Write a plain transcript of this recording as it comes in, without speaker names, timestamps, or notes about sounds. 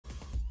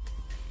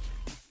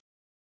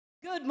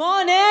Good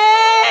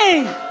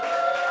morning.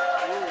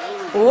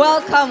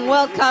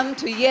 Welcome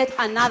to yet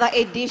another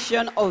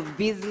edition of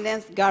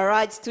Business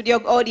Garage. Studio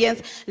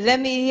audience, let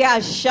me hear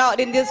a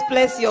shout in this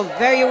place. You're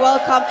very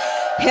welcome.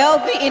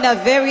 Help me in a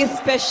very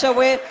special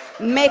way.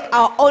 Make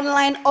our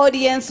online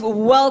audience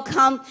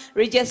welcome.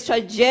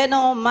 Registrar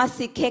General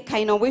Mercy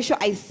Kekaino Wisho,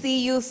 I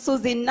see you.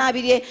 Susie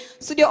Nabide.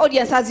 Studio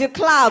audience, as you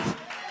clap.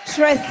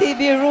 Tracy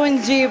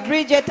Birunji,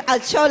 Bridget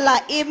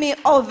Achola, Amy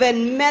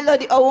Oven,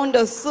 Melody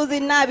Owundo, Susie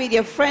Nabi,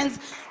 dear friends.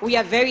 We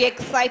are very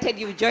excited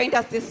you've joined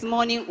us this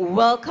morning.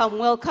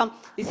 Welcome.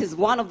 This is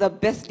one of the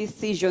best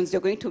decisions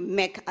you're going to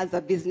make as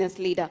a business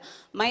leader.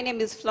 My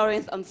name is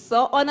Florence. I'm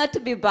so honored to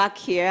be back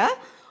here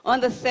on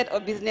the set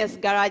of Business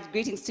Garage.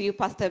 Greetings to you,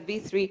 Pastor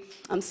B3.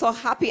 I'm so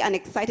happy and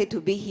excited to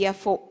be here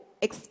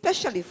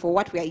especially for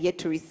what we are yet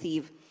to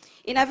receive.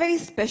 In a very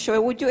special way,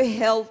 would you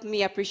help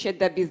me appreciate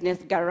the Business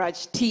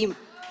Garage team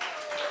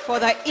for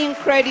the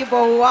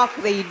incredible work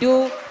they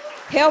do?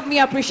 Help me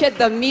appreciate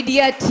the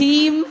media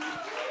team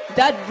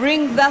that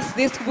brings us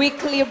this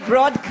weekly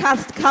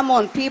broadcast. Come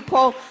on,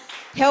 people.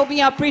 Help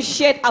me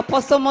appreciate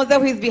Apostle Moses,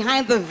 who is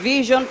behind the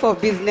vision for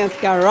Business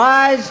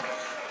Garage.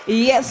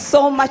 Yes,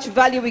 so much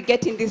value we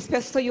get in this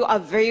space, so you are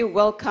very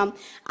welcome.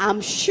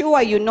 I'm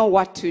sure you know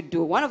what to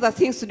do. One of the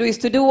things to do is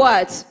to do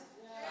what?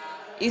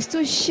 Is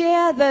to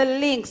share the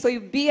link. So you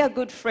be a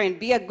good friend,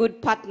 be a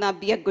good partner,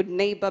 be a good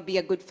neighbor, be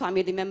a good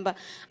family member,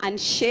 and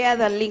share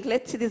the link.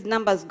 Let's see these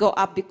numbers go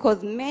up,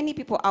 because many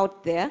people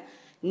out there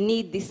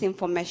need this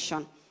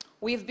information.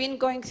 We've been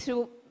going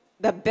through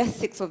the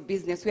basics of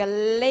business. We are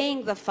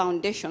laying the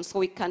foundation so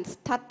we can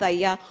start the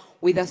year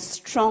with a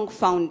strong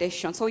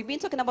foundation. So we've been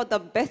talking about the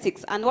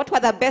basics. And what were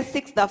the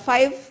basics? The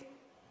 5?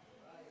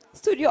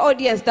 Studio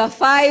audience, the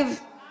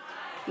 5.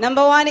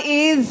 Number 1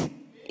 is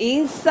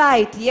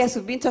insight. Yes,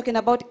 we've been talking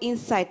about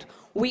insight.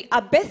 We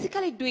are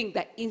basically doing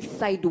the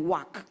inside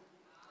work.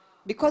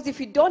 Because if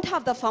you don't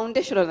have the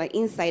foundation on the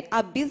inside,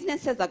 our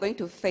businesses are going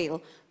to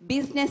fail.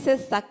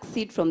 Businesses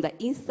succeed from the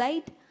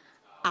inside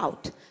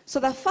out. So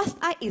the first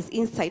I is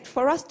insight.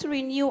 For us to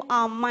renew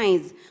our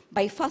minds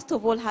by first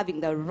of all having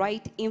the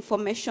right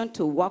information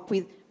to work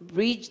with,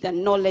 bridge the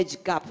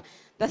knowledge gap.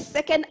 The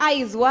second I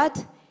is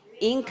what?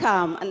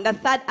 Income. And the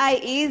third I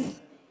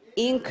is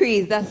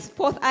increase. The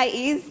fourth I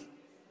is?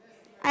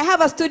 I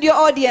have a studio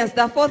audience.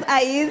 The fourth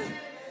I is?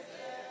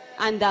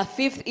 And the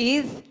fifth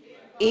is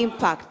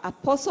impact.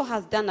 Apostle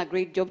has done a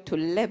great job to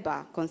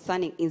labor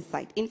concerning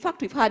insight. In fact,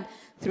 we've had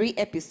 3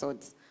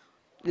 episodes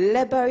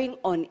laboring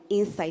on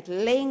insight,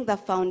 laying the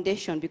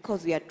foundation,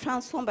 because we are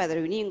transformed by the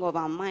renewing of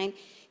our mind.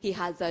 He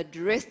has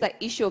addressed the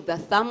issue of the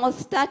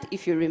thermostat,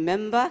 if you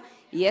remember.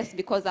 Yes,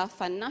 because our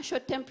financial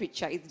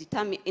temperature is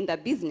determined in the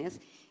business,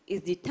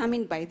 is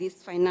determined by this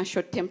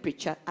financial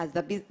temperature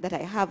that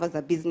I have as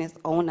a business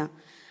owner.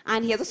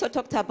 And he has also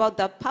talked about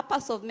the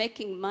purpose of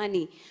making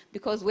money,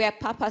 because where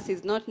purpose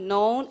is not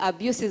known,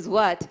 abuse is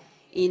what?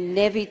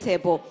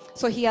 Inevitable.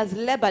 So he has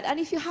labored. And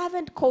if you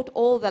haven't caught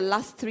all the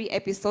last 3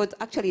 episodes,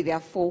 actually there are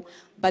 4,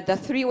 but the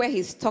 3 where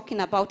he's talking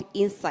about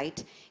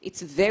insight,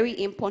 it's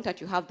very important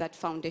you have that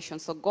foundation.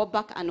 So go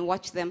back and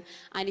watch them.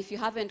 And if you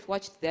haven't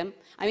watched them,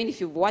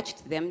 if you've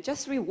watched them,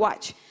 just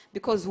rewatch.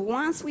 Because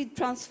once we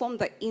transform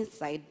the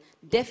inside,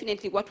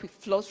 definitely what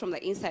flows from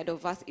the inside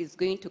of us is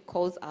going to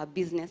cause our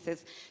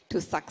businesses to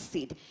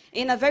succeed.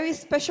 In a very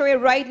special way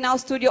right now,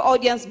 studio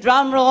audience,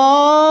 drum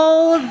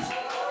rolls.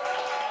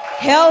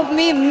 Help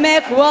me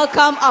make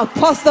welcome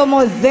Apostle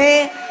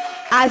Moses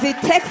as he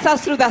takes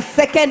us through the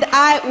second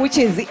I, which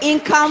is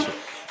income,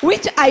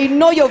 which I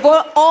know you're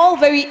all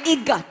very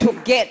eager to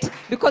get,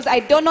 because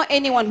I don't know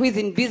anyone who is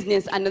in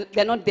business and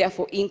they're not there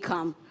for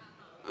income.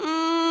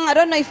 I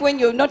don't know if when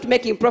you're not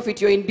making profit,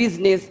 you're in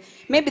business.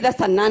 Maybe that's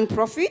a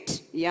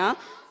non-profit, yeah?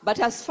 But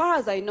as far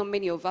as I know,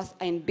 many of us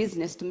are in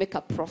business to make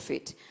a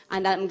profit.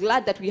 And I'm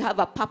glad that we have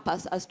a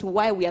purpose as to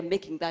why we are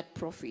making that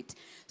profit.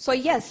 So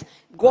yes,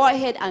 go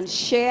ahead and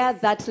share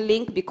that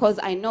link, because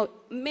I know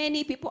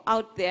many people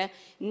out there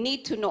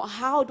need to know,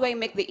 how do I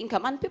make the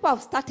income? And people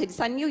have started, it's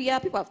a new year,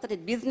 people have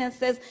started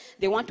businesses.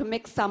 They want to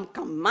make some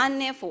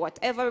money for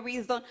whatever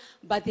reason,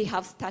 but they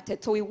have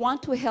started. So we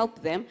want to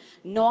help them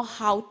know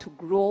how to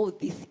grow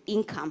this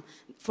income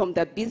from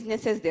the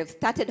businesses they've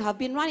started, have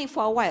been running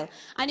for a while.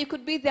 And you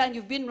could be there and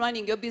you've been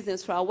running your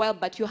business for a while,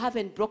 but you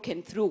haven't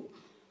broken through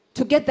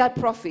to get that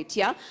profit,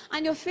 yeah?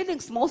 And you're feeling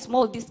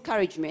small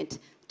discouragement.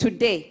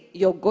 Today,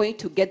 you're going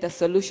to get the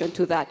solution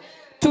to that.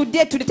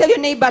 Today, tell your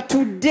neighbor,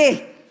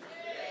 today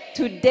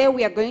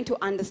we are going to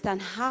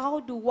understand, how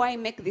do I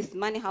make this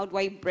money? How do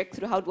I break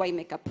through? How do I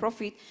make a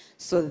profit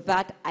so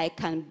that I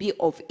can be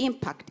of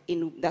impact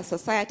in the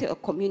society or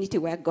community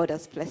where God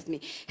has placed me?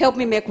 Help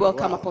me make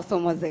welcome Apostle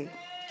Moses.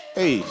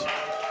 Hey.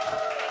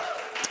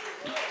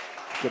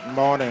 Good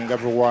morning,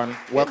 everyone.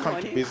 Welcome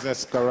to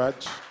Business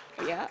Garage.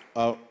 Yeah.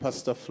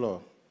 Pastor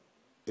Flo,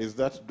 is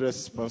that dress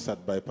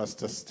sponsored by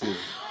Pastor Steve?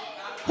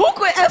 Who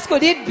else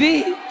could it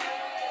be?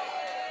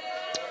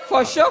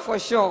 For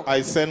sure.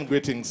 I send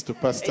greetings to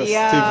Pastor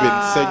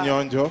Stephen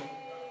Senyonjo.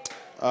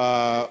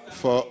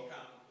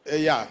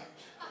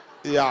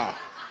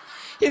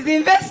 He's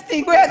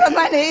investing where the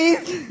money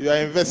is. You are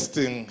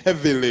investing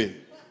heavily.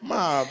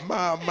 Ma.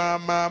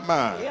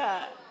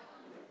 Yeah.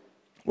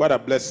 What a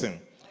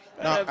blessing.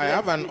 Now, a I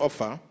have an blessing.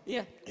 offer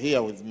Yeah.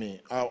 here with me.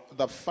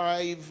 The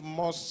 5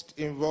 most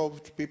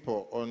involved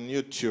people on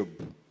YouTube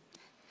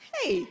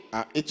Hey.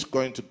 are each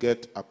going to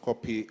get a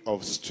copy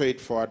of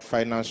Straightforward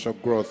Financial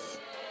Growth.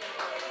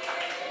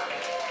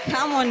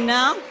 Come on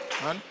now.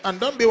 And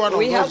don't be one of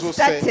We have those who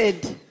say,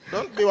 started.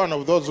 don't be one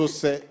of those who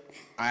say,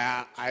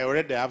 I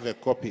already have a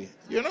copy.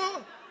 You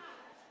know,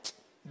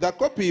 the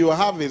copy you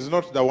have is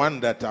not the one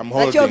that I'm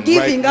holding That you're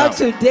giving right out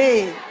now.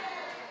 today.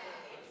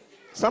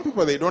 Some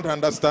people, they don't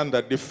understand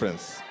the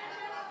difference.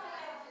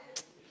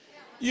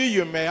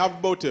 You may have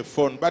bought a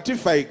phone, but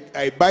if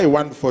I buy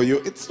one for you,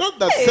 it's not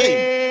the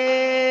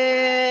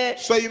same.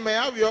 So you may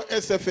have your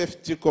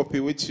SFFT copy,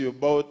 which you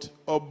bought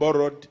or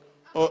borrowed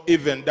or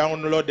even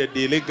downloaded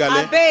illegally.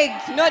 I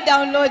beg, no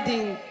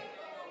downloading.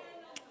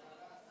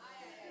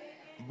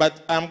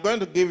 But I'm going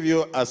to give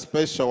you a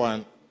special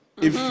one.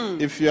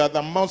 If you are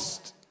the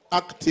most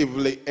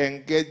actively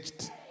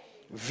engaged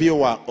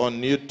viewer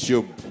on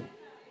YouTube,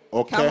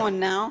 okay? Come on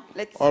now.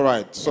 All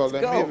right. So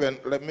let's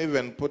let me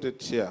even put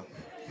it here.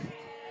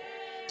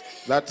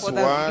 That's for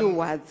the 1.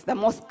 viewers, the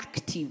most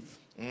active.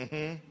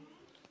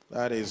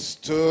 That is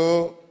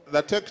 2.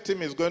 The tech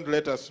team is going to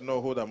let us know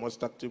who the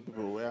most active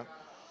people were.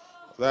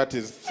 That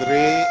is 3.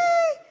 And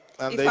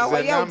If there's I were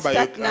a you, I would number you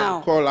start can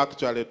now. call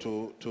actually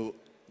to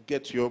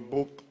get your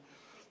book.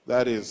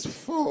 That is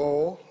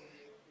 4.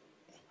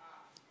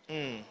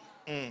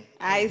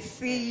 I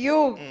see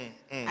you.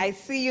 I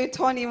see you,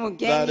 Tony That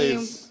Mugenyi,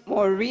 is-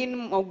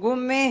 Maureen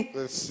Mogume.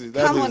 Let's see.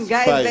 That Come on, is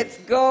guys, 5. let's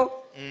go.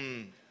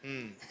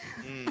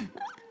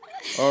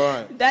 All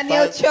right.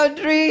 Daniel 5,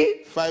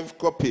 Chaudhry, 5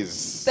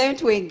 copies. time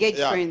to engage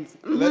Yeah. friends.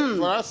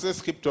 For us,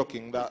 let's keep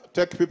talking. The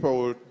tech people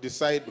will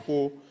decide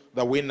who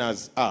the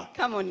winners are.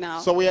 Come on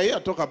now. So we are here to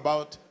talk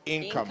about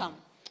income. Income.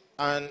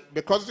 And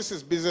because this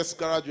is Business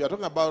Garage, we are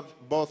talking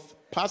about both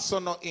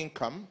personal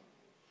income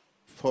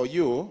for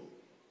you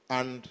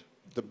and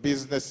the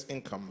business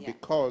income. Yeah.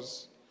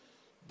 Because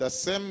the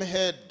same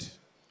head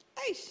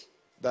Aish,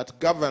 that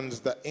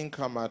governs the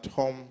income at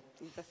home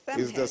it's the same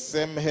is the head.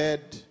 same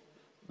head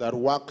that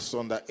works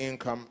on the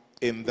income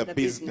in the The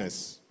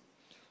business.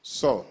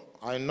 So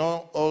I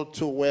know all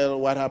too well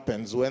what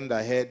happens when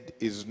the head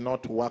is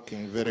not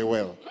working very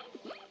well.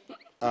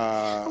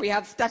 We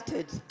have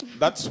started.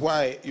 That's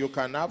why you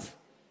can have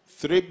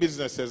 3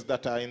 businesses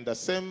that are in the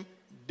same,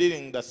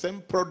 dealing the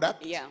same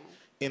product, Yeah.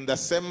 in the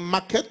same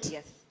market,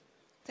 Yes.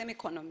 Same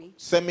economy.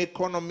 same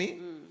economy,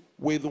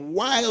 with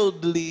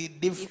wildly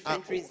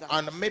Different results.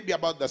 and maybe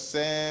about the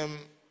same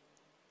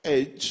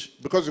age,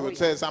 because you would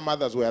say some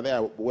others were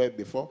there way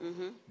before,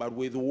 but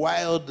with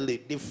wildly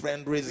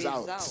different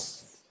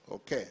results.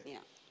 Okay. Yeah.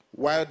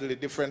 Wildly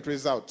different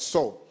results.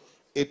 So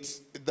it's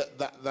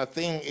the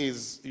thing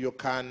is you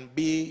can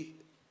be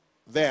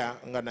there.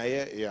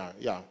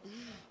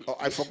 Oh,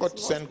 I forgot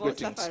to send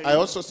greetings. suffering. I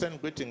also send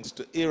greetings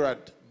to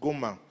Irad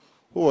Guma,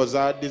 who was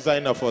our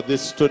designer for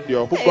this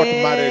studio, who got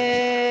married.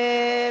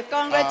 Hey,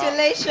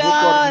 congratulations. Who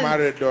got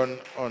married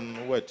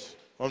on what?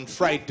 On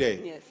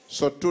Friday. Yes.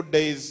 So 2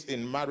 days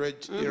in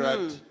marriage,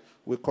 Irad.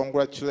 We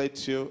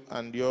congratulate you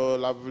and your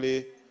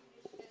lovely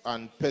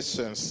and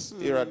Patience,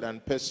 Irad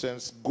and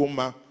Patience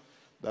Guma,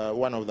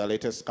 one of the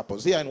latest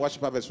couples. Here in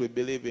Worship Harvest, we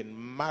believe in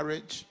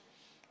marriage,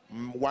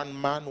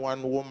 1 man,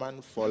 1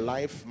 woman for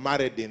life,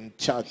 married in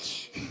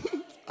church.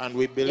 And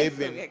we believe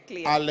Yes, so we are in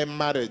clear. early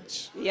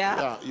marriage.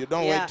 Yeah. You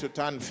don't Yeah. wait to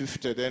turn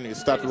 50, then you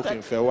start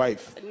looking for a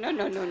wife. No.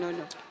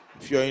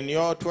 If you're in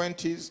your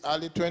 20s,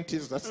 early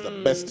 20s, that's the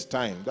best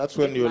time. That's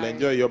when you'll married.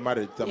 enjoy your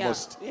marriage the Yeah,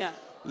 most. yeah.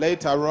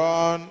 Later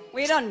on,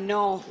 We don't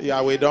know.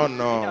 yeah, we don't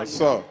know. don't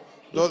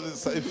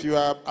So, if you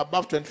are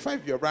above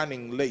 25, you're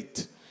running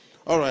late.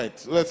 All right,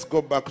 let's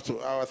go back to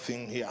our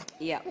thing here.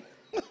 Yeah.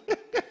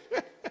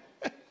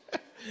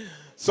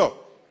 So,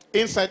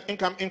 inside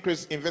income,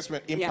 increase,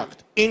 investment,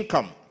 impact.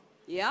 Income.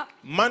 Yeah.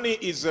 Money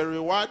is a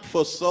reward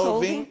for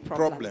solving Solving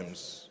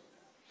problems.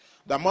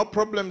 The more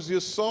problems you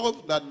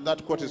solve,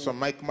 that quote is from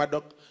Mike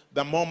Murdoch,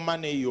 the more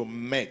money you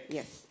make.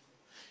 Yes.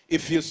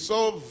 If you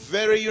solve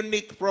very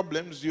unique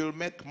problems, you'll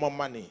make more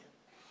money.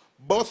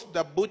 Both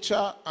the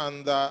butcher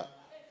and the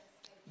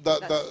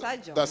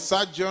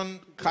surgeon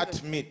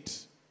cut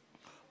meat,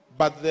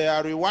 but they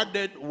are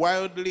rewarded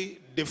wildly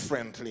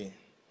differently.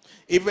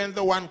 Even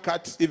the one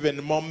cuts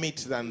even more meat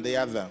than the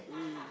other.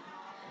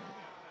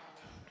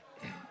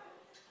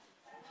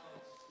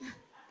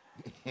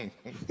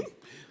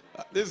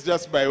 This is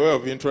just by way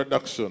of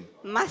introduction.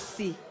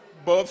 Mercy.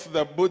 Both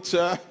the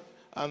butcher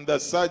and the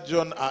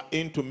surgeon are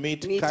into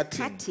meat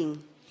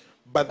cutting.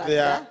 But they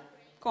are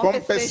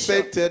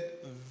compensated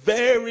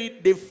very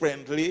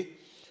differently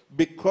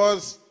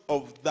because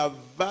of the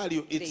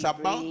value. It's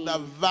about the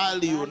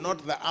value,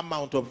 not the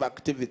amount of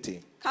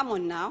activity. Come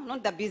on now,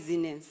 not the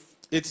business.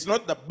 It's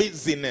not the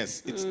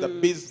business, it's the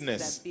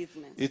business. the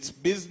business. It's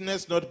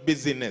business, not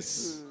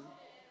business.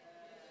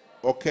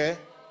 Okay?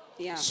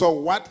 Yeah. So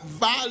what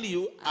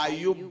value are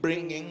you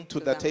bringing to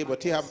the table?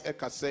 T.F.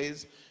 Eka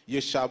says, you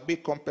shall be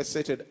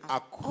compensated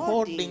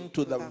according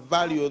to the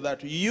value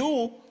that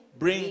you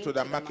bring to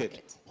the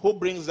market. Who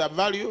brings the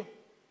value?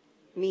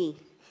 Me.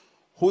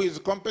 Who is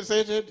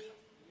compensated?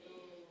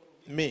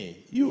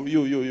 Me. You.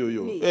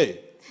 Me. Hey,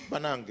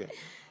 Banange.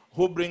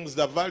 Who brings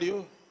the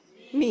value?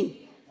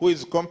 Me. Who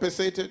is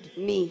compensated?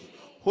 Me.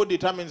 Who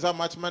determines how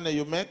much money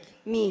you make?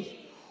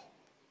 Me.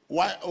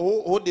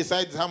 Who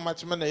decides how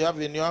much money you have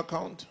in your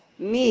account?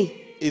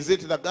 Me. Is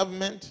it the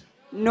government?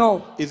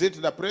 No. Is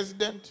it the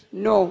president?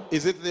 No.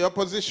 Is it the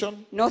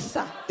opposition? No,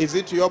 sir. Is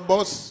it your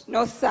boss?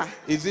 No, sir.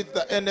 Is it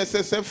the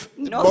NSSF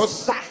No,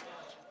 boss? sir.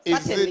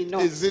 Certainly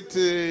not. Is it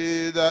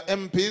the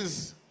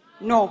MPs?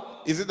 No.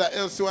 Is it the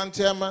LC1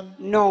 chairman?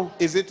 No.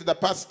 Is it the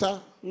pastor?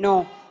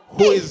 No.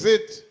 Who is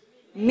it?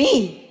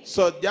 Me.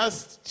 So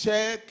just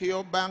check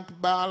your bank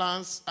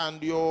balance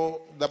and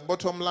the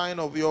bottom line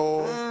of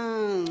your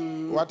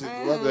what do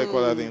they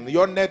call that thing?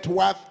 Your net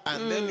worth,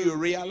 and then you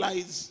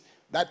realize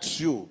that's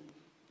you.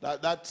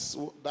 That's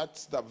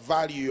the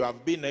value you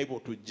have been able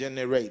to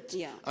generate.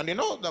 Yeah. And you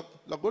know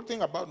the good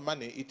thing about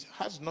money, it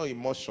has no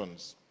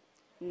emotions.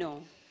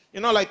 No. You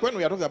know, like when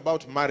we are talking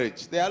about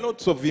marriage, there are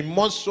lots of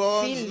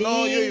emotions. Feelings.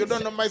 No, you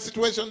don't know my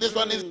situation. This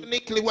one is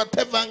uniquely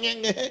whatever.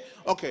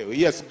 Okay,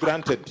 yes,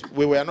 granted.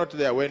 We were not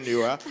there when you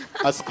were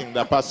asking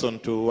the person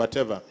to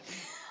whatever.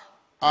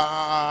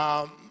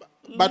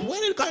 But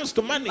when it comes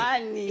to money,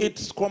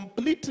 it's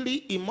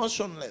completely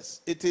emotionless.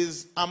 It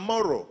is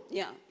amoral.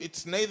 Yeah.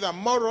 It's neither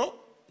moral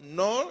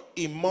nor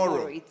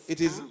immoral.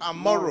 It is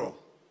amoral.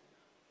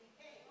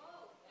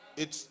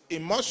 It's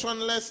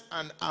emotionless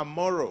and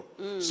amoral.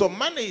 So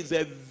money is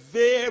a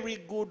very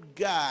good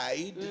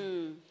guide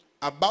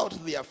about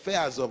the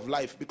affairs of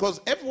life, because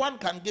everyone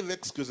can give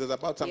excuses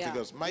about something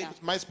else.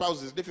 My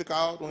spouse is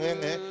difficult.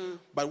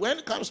 But when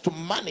it comes to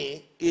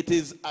money, it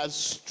is as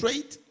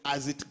straight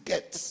as it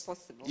gets.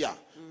 Possible. Yeah.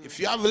 If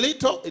you have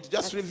little, it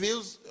just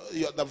reveals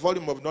the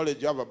volume of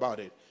knowledge you have about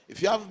it.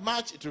 If you have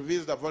much, it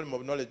reveals the volume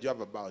of knowledge you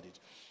have about it.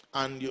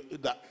 And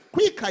the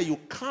quicker you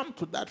come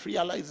to that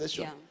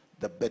realization,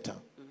 the better.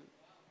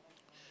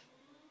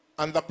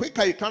 And the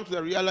quicker you come to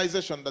the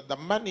realization that the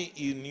money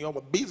in your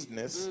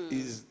business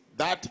is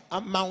that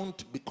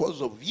amount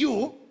because of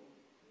you,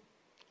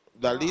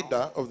 the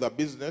leader of the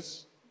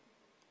business,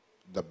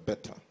 the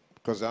better.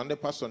 Because the only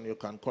person you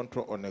can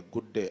control on a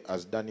good day,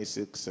 as Danny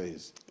 6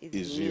 says,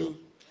 is you.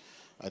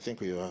 I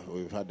think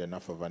we've had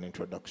enough of an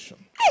introduction.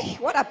 Hey,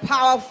 what a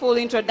powerful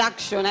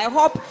introduction. I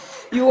hope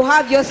you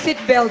have your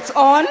seatbelts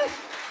on.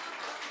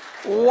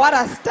 What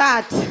a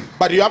start.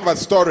 But you have a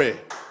story.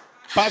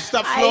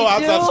 Pastor Flo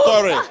has a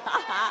story.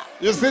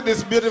 You see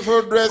this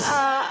beautiful dress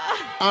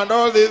and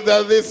all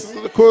this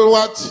cool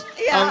watch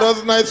and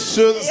those nice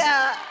shoes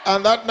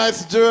and that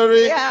nice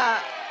jewelry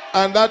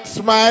and that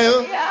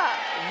smile.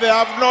 They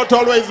have not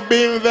always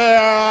been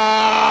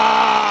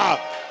there.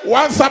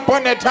 Once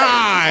upon a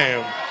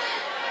time.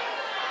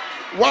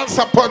 Once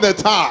upon a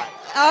time.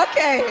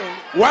 Okay.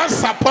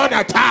 Once upon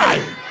a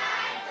time.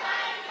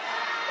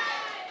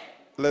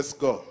 Let's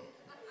go.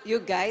 You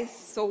guys,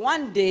 so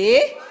one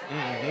day,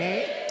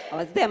 I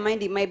was there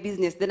minding my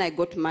business, then I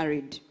got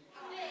married.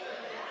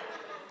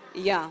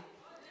 Yeah.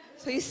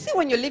 So you see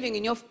when you're living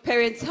in your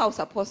parents' house,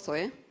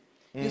 Apostle,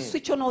 you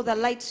switch on all the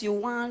lights you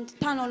want,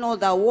 turn on all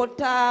the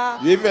water.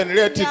 You even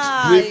let it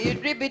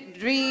drip. You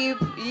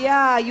drip.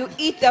 Yeah, you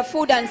eat the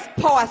food and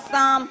pour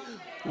some.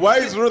 Why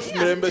is Ruth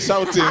Mirembe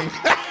shouting?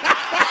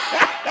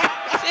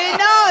 She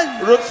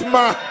knows. Ruth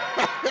Ma.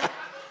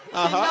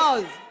 She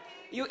knows.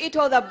 You eat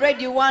all the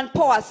bread you want,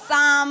 pour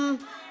some,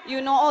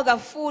 all the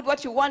food,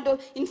 what you want.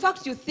 In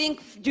fact, you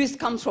think juice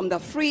comes from the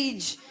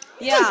fridge.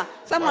 Yeah.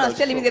 Someone was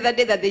telling me the other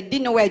day that they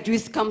didn't know where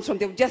juice comes from.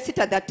 They would just sit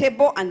at the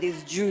table and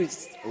there's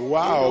juice.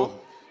 Wow.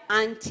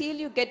 Until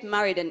you get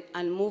married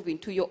and move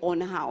into your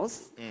own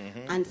house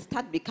and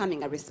start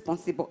becoming a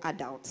responsible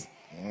adult.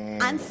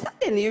 And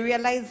suddenly you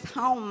realize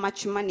how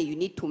much money you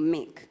need to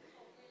make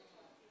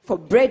for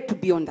bread to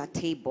be on the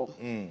table.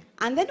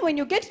 And then when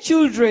you get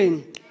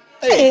children,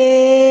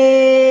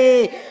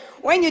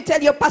 when you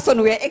tell your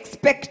person we are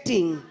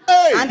expecting,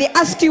 and they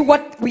ask you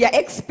what we are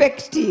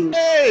expecting,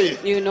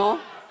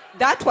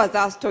 that was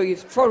our story.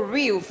 For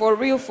real.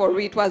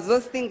 It was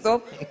those things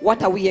of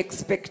what are we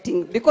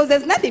expecting? Because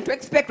there's nothing to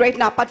expect right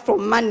now apart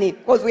from money.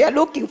 Because we are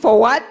looking for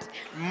what?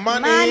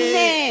 Money.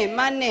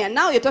 And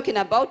now you're talking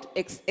about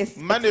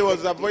money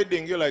was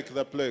avoiding you like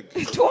the plague.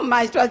 Too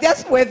much. It was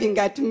just waving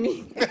at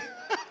me.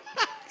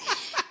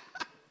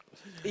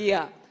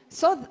 Yeah.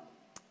 So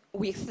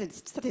we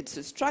started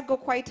to struggle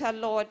quite a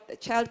lot. The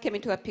child came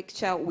into a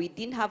picture. We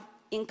didn't have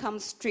income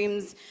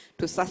streams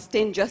to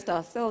sustain just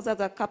ourselves as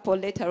a couple,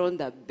 later on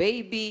the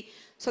baby.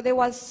 So there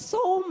was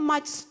so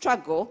much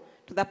struggle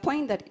to the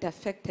point that it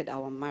affected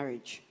our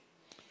marriage.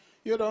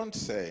 You don't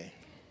say.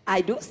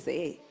 I do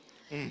say.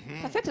 It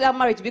affected our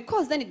marriage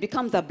because then it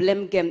becomes a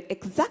blame game.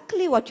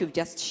 Exactly what you've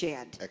just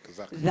shared.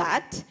 Exactly.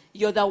 That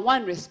you're the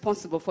one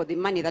responsible for the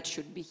money that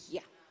should be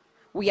here.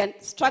 We are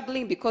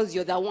struggling because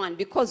you're the one,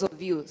 because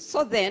of you.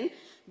 So then,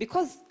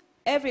 because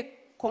every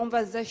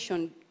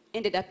conversation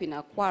ended up in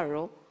a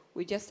quarrel,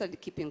 we just started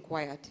keeping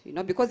quiet, you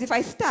know, because if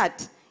I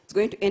start, it's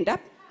going to end up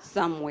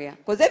somewhere.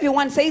 Because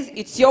everyone says,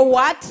 it's your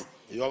what?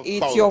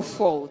 It's your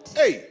fault.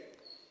 Hey!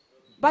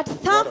 But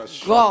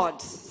thank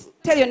God.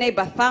 Tell your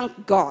neighbor,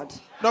 thank God.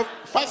 No,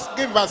 first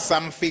give us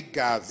some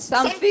figures.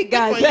 Some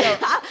figures.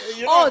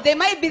 Oh, they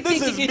might be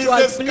thinking it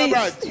was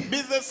bliss.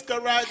 Business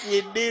garage,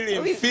 we deal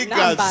in With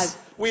figures. numbers.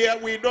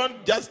 We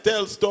don't just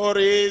tell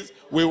stories.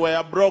 We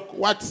were broke.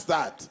 What's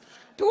that?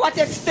 To what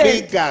extent?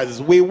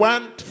 Figures. We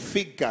want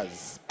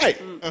figures. Hey.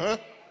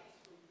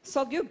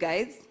 So you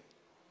guys,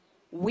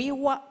 we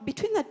were,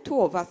 between the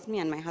two of us, me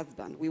and my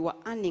husband, we were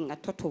earning a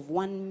total of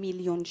 1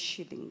 million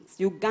shillings,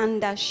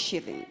 Uganda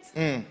shillings.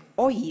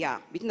 Oh yeah,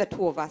 between the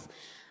two of us.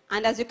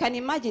 And as you can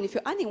imagine, if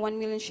you're earning 1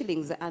 million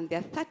shillings and there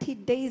are 30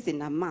 days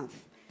in a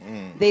month,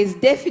 there's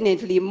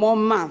definitely more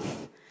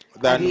month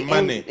Than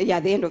money.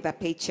 At the end of the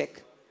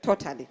paycheck.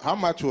 Totally. How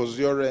much was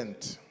your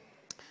rent?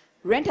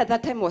 Rent at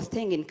that time was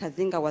staying in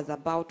Kazinga was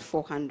about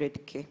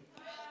 400K.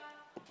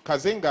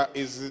 Kazinga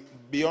is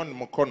beyond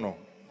Mukono.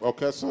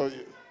 Okay, so...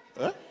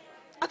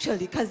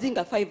 Actually,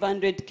 Kazinga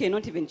 500K,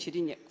 not even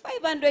Chirinya.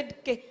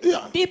 500K.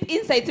 Yeah. Deep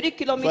inside 3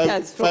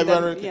 kilometers from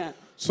 500K. the... Yeah.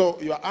 So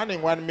you're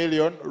earning 1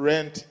 million,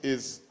 rent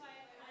is...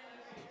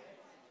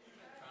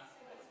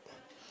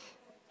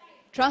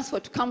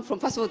 Transport to come from,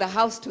 first of all, the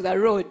house to the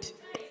road.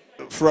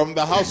 From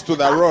the house to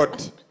the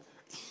road.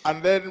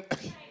 And then...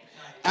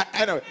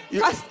 anyway...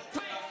 First,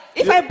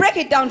 if I break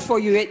it down for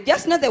you,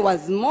 just know there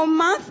was more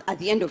month at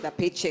the end of the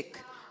paycheck.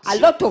 A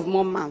lot of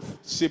more month.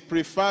 She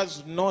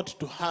prefers not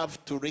to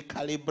have to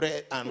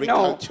recalibrate and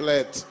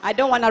recalculate. I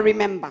don't want to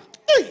remember.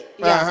 Hey.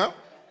 Yeah.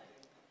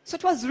 So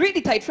it was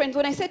really tight, friends.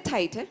 When I said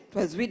tight, it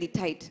was really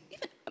tight.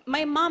 Even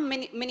my mom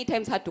many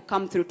times had to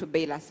come through to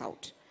bail us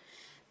out.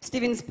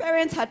 Stephen's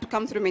parents had to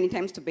come through many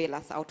times to bail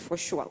us out, for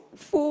sure.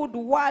 Food,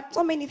 what,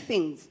 so many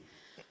things.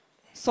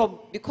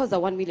 So because the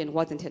 1 million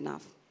wasn't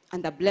enough,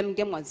 and the blame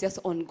game was just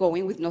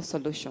ongoing with no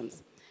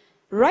solutions.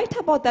 Right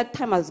about that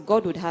time, as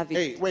God would have it.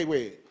 Hey,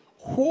 wait.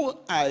 Who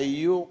are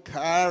you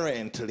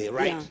currently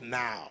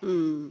now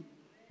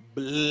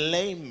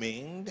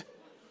blaming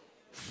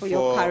for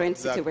your current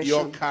situation?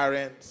 Your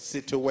current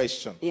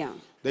situation? Yeah.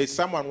 There's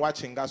someone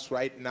watching us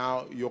right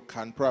now. You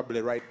can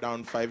probably write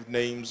down 5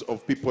 names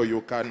of people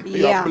you are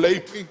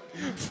blaming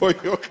for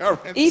your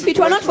current situation. If it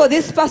were not for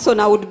this person,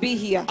 I would be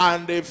here.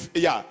 And if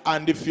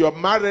you're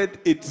married,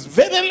 it's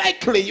very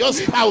likely your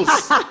spouse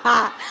is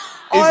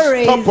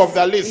top of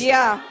the list.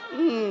 Yeah.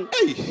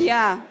 Hey.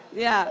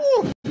 Yeah.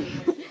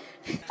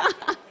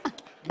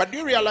 But do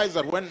you realize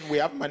that when we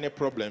have money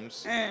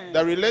problems,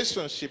 the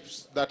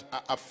relationships that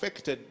are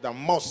affected the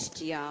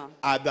most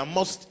are the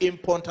most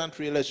important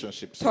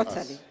relationships?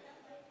 Totally.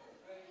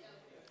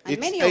 And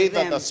it's many either of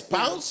them, the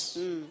spouse,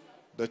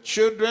 the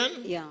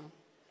children,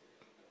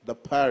 the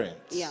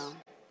parents.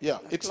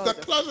 It's the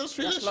closest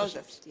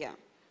relationship.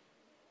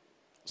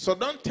 So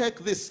don't take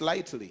this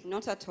lightly.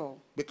 Not at all.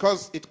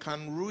 Because it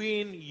can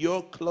ruin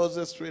your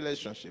closest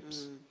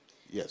relationships.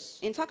 Yes.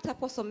 In fact,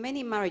 Apostle,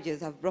 many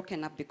marriages have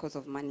broken up because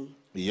of money.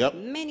 Yep.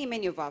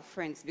 Many of our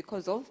friends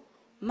because of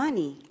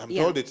money. I'm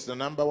told it's the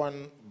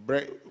 #1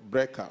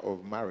 breaker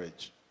of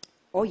marriage.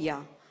 Oh,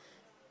 yeah.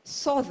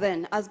 So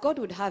then, as God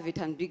would have it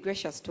and be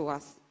gracious to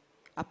us,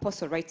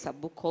 Apostle writes a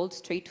book called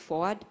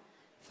Straightforward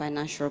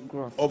Financial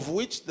Growth. Of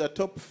which the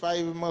top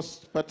 5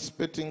 most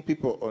participating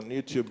people on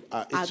YouTube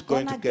are each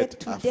going to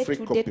get a free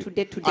copy.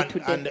 Today.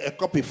 And a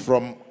copy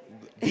from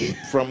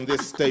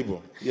this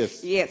table.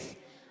 Yes. Yes.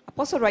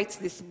 Apostle writes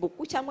this book,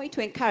 which I'm going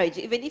to encourage,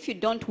 even if you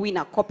don't win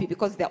a copy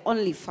because there are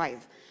only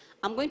 5.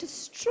 I'm going to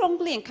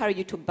strongly encourage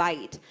you to buy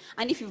it.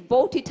 And if you've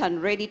bought it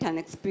and read it and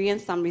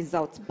experienced some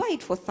results, buy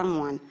it for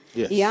someone.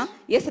 Yes. Yeah?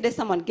 Yesterday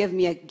someone gave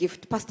me a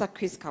gift. Pastor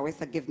Chris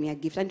Kawesa gave me a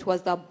gift, and it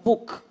was the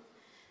book.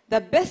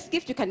 The best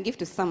gift you can give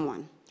to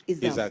someone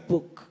is a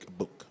book.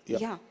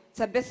 Yep. Yeah. It's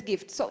the best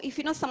gift. So if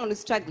you know someone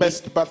who's struggling.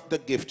 Best birthday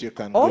gift you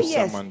can give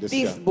someone this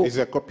year book is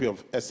a copy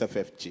of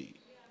SFFG.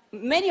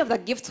 Many of the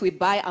gifts we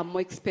buy are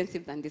more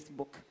expensive than this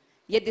book.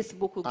 Yet this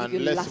book will give you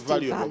lasting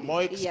value.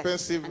 More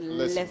expensive, and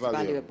less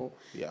valuable.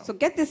 Yeah. So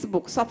get this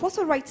book. So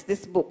Apostle writes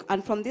this book,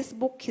 and from this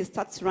book he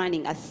starts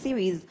running a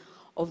series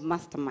of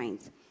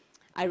masterminds.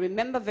 I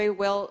remember very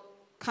well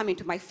coming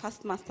to my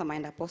first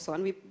mastermind, Apostle,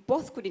 and we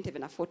both couldn't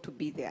even afford to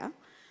be there.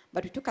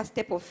 But we took a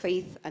step of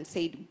faith and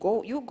said,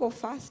 you go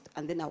first,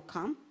 and then I'll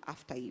come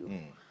after you.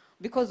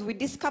 Because we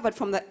discovered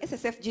from the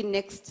SSFG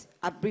Next,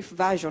 a brief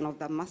version of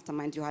the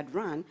mastermind you had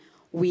run,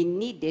 we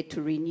needed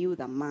to renew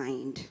the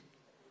mind.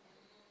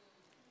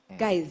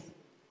 Guys,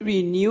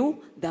 renew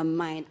the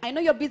mind. I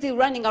know you're busy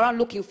running around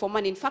looking for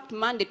money. In fact,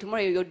 Monday,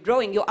 tomorrow, you're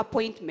drawing your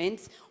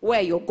appointments where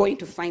you're going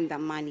to find the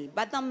money.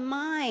 But the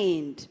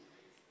mind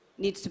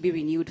needs to be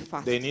renewed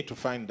first. They need to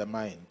find the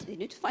mind. They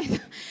need to find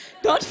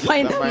don't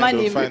find the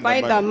money,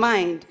 find the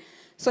mind.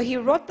 So he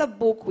wrote the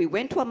book. We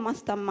went to a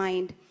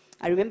mastermind.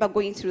 I remember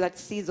going through that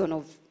season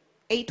of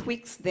 8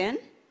 weeks then.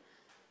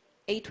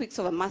 8 weeks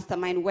of a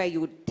mastermind where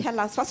you would tell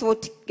us, first of all,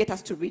 to get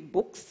us to read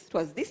books. It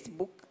was this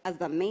book as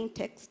the main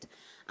text.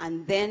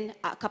 and then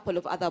a couple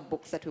of other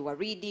books that we were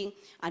reading,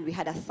 and we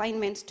had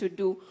assignments to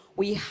do.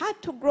 We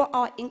had to grow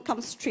our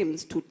income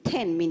streams to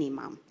 10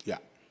 minimum. Yeah.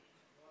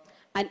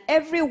 And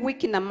every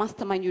week in a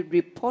mastermind, you'd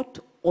report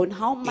on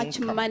how much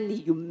money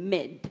you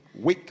made.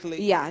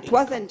 Weekly. Yeah, it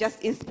wasn't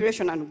just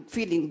inspiration and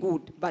feeling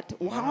good, but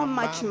how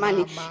much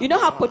money. You know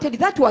how potential,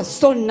 that was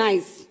so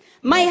nice.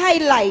 My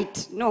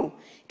highlight. No,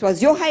 it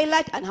was your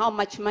highlight and how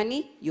much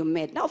money you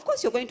made. Now, of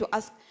course, you're going to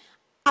ask,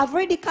 I've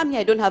already come here,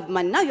 I don't have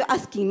money. Now you're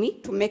asking me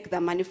to make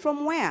the money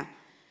from where?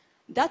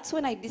 That's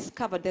when I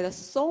discovered there are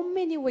so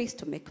many ways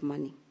to make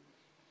money.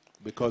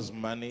 Because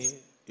money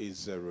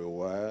is a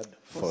reward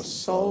for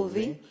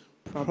solving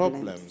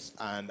problems.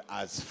 And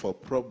as for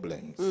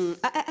problems,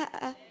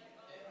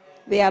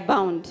 they are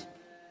bound.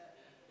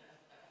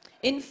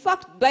 In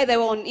fact, by the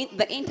way, on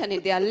the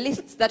internet, there are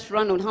lists that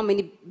run on how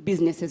many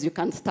businesses you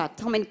can start,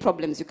 how many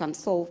problems you can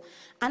solve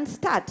and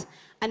start.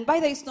 And by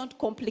the way, it's not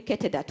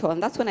complicated at all.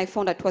 And that's when I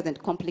found it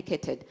wasn't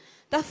complicated.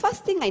 The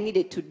first thing I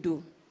needed to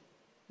do,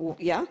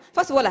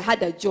 first of all, I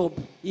had a job.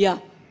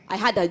 I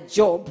had a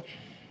job.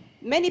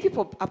 Many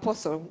people,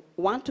 Apostle,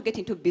 want to get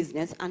into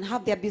business and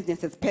have their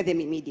businesses pay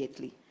them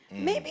immediately.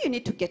 Maybe you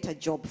need to get a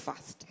job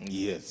first.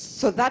 Yes.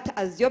 So that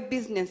as your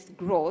business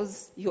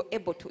grows,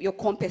 you're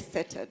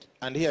compensated.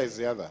 And here is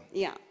the other.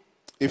 Yeah.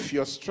 If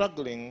you're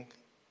struggling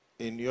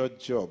in your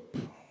job,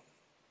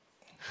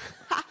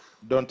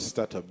 don't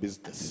start a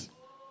business.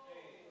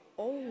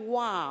 Oh,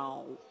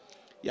 wow.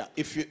 Yeah,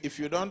 if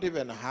you don't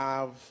even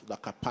have the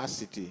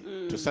capacity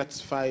to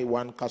satisfy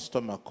one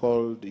customer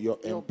called your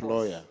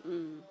employer,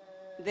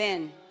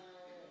 then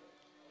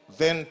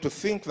to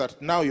think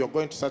that now you're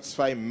going to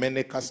satisfy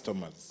many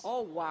customers.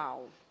 Oh,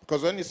 wow.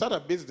 Because when you start a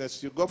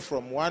business, you go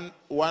from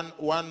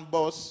one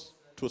boss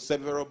to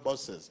several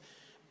bosses.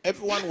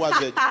 Everyone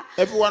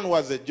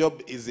was a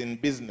job is in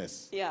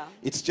business. Yeah.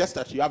 It's just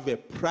that you have a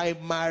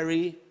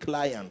primary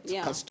client,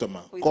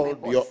 customer, who is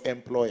called your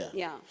employer.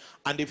 Yeah.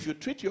 And if you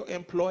treat your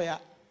employer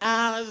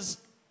as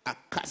a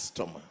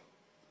customer,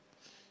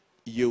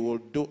 you will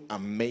do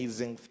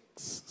amazing things.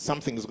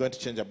 Something is going to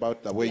change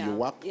about the way you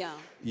work. Yeah.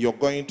 You're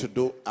going to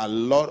do a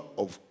lot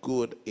of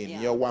good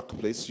in your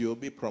workplace. You'll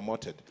be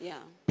promoted. Yeah.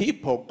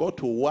 People go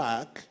to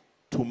work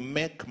to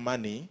make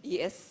money.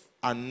 Yes.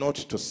 And not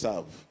to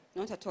serve.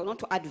 Not at all. Not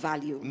to add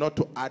value. Not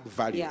to add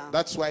value. Yeah.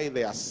 That's why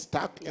they are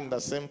stuck in the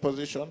same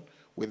position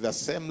with the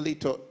same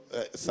little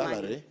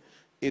salary,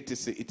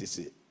 etc.,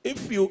 etc.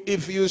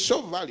 If you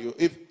show value,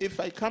 if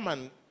I come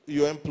and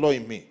you employ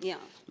me,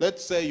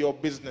 let's say your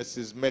business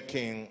is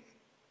making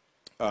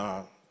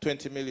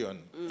 20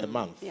 million a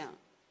month,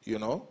 you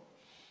know,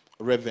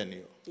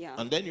 revenue. Yeah.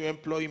 And then you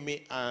employ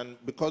me, and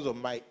because of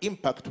my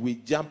impact, we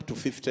jump to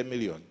 50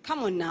 million.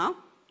 Come on now.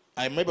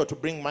 I'm able to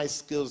bring my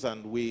skills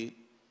and we,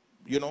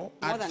 you know,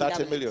 add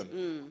 30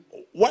 million.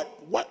 What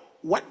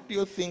do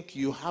you think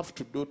you have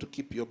to do to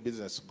keep your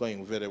business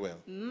going very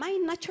well? My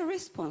natural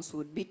response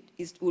would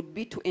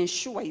be to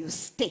ensure you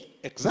stay.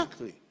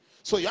 Exactly.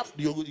 So you have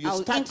you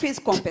start increase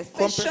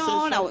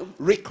compensation,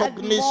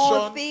 recognition.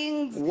 More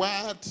things.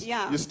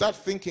 You start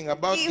thinking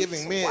about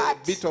giving me a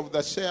bit of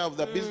the share of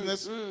the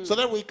business so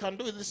that we can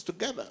do this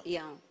together.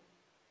 Yeah.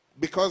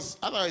 Because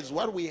otherwise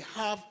what we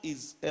have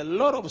is a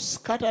lot of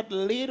scattered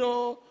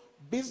little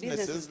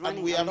businesses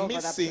and we are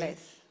missing.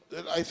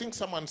 I think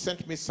someone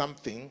sent me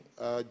something,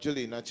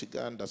 Julie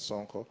Nachiganda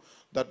Sonko,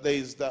 that there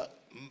is the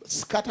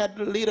scattered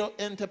little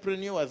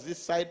entrepreneurs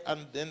this side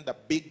and then the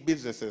big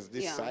businesses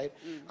this side.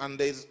 And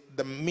there's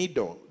the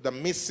middle, the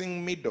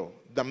missing middle,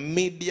 the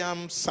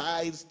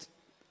medium-sized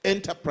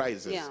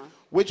enterprises,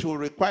 which will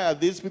require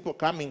these people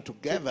coming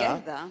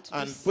together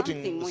and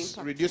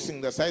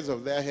reducing the size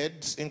of their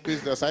heads,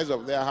 increase the size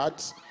of their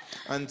hearts,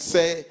 and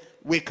say,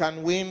 we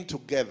can win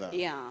together.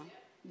 Yeah.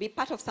 Be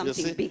part of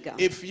something bigger.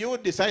 If you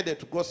decided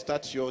to go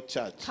start your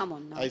church, come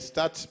on now. I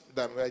start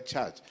my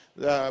church,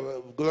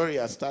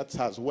 Gloria starts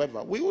hers,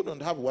 whoever, we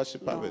wouldn't have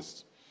worship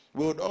harvest.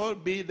 We would all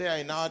be there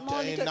in our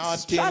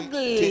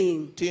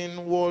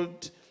teen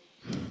world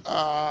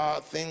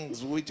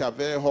things which are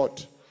very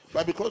hot.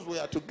 But because we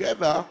are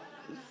together,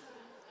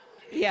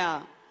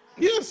 yes,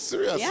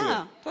 seriously.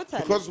 Yeah,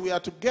 totally. Because we are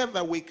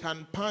together, we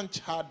can punch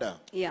harder.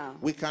 Yeah.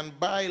 We can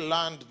buy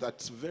land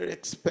that's very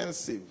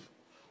expensive.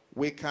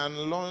 We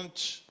can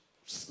launch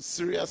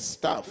serious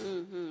stuff.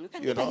 We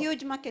can get a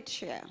huge market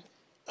share.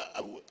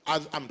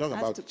 I'm talking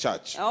about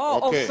church.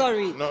 Oh,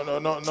 sorry. No,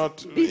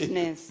 not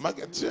business.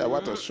 Market share,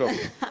 what a shock.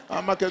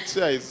 Our market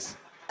share is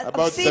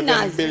about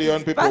 7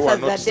 billion people who are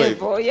not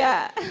saved.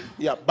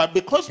 Yeah, but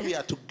because we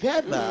are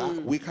together,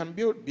 we can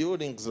build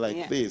buildings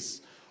like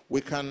this. We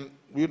can,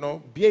 you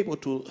know, be able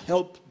to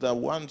help the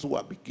ones who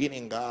are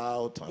beginning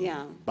out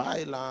and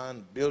buy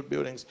land, build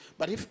buildings.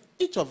 But if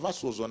each of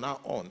us was on our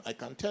own, I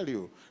can tell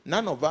you,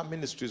 none of our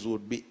ministries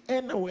would be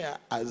anywhere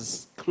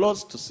as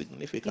close to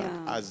significant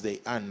as they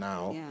are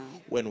now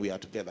when we are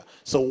together.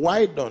 So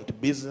why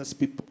don't business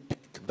people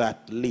pick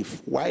that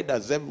leaf? Why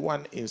does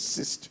everyone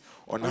insist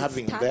on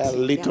having their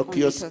little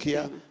kiosk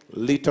here,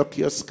 little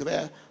kiosk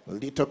there,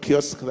 little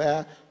kiosk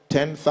there,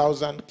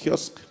 10,000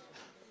 kiosk?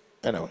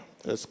 Anyway,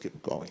 Let's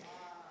keep going.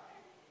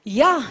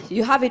 Yeah,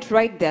 you have it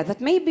right there. That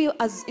maybe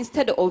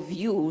instead of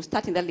you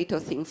starting that little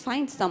thing,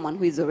 find someone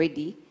who is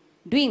already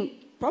doing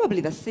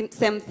probably the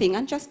same thing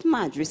and just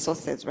merge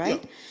resources,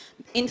 right?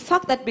 Yeah. In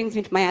fact, that brings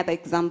me to my other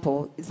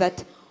example, is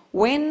that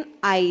when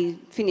I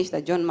finished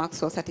the John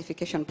Maxwell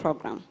certification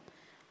program,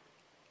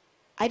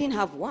 I didn't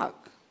have work.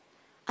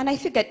 And I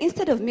figured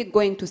instead of me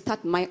going to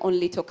start my own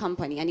little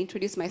company and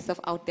introduce myself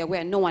out there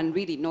where no one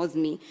really knows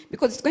me,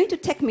 because it's going to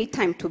take me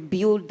time to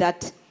build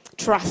that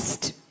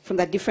trust from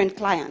the different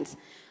clients,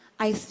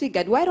 I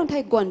figured, why don't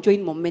I go and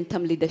join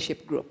Momentum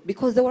Leadership Group?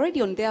 Because they were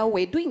already on their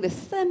way doing the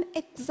same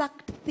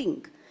exact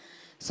thing.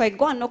 So I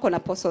go and knock on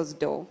Apostle's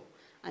door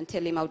and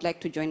tell him I would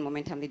like to join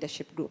Momentum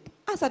Leadership Group.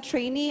 As a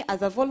trainee,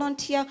 as a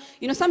volunteer,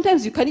 you know,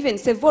 sometimes you can even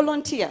say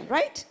volunteer,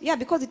 right? Yeah,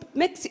 because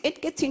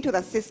it gets into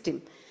the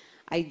system.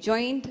 I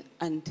joined,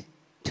 and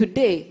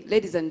today,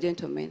 ladies and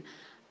gentlemen,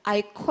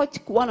 I coach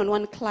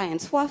one-on-one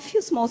clients for a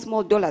few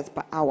small dollars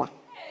per hour.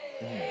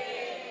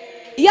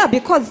 Yeah,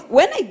 because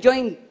when I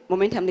joined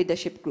Momentum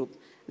Leadership Group,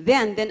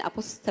 then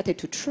Apostle started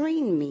to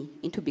train me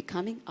into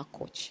becoming a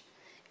coach,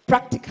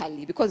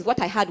 practically, because what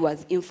I had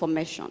was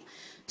information.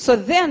 So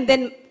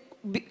then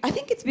I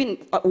think it's been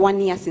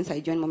 1 year since I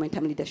joined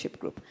Momentum Leadership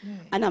Group,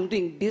 and I'm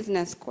doing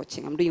business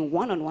coaching, I'm doing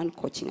one-on-one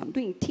coaching, I'm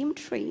doing team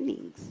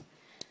trainings.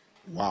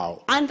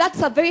 Wow. And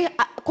that's a very,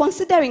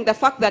 considering the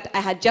fact that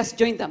I had just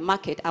joined the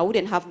market, I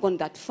wouldn't have gone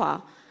that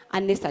far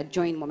unless I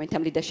joined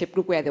Momentum Leadership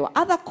Group, where there were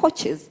other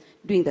coaches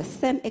doing the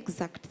same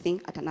exact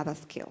thing at another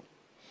scale.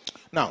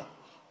 Now,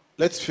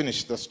 let's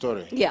finish the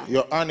story. Yeah.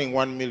 You're earning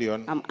 1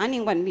 million. I'm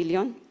earning 1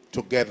 million.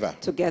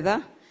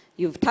 Together.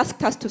 You've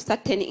tasked us to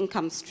start 10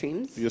 income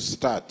streams. You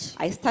start.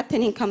 I start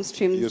 10 income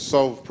streams. You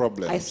solve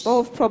problems. I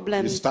solve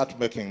problems. You start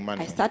making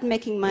money. I start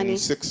making money. In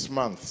 6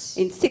 months.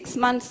 In 6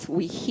 months,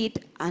 we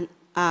hit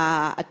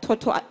a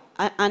total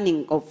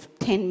earning of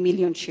 10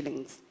 million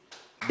shillings.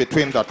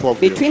 Between the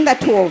 12 Between the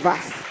two of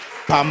us.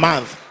 Per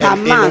month. Per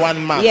month. In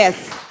 1 month.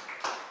 Yes.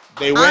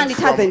 And it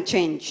hasn't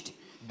changed.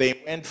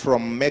 They went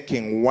from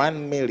making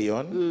 1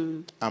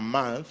 million a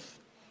month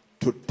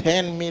to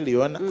 10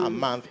 million a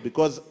month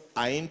because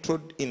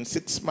in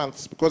 6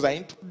 months, because I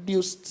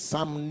introduced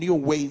some new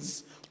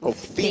ways of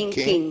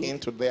thinking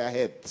into their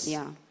heads.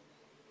 Yeah.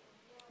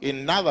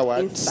 In other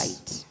words,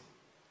 insight.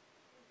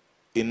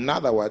 In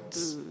other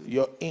words,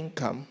 your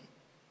income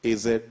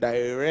is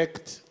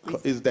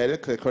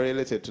directly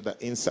correlated to the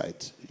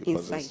insight you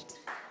possess.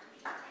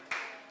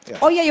 Yeah.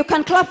 Oh yeah, you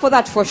can clap for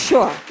that for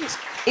sure.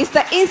 It's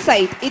the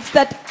insight. It's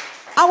that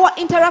our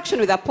interaction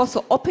with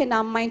Apostle opened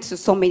our minds to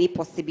so many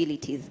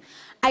possibilities.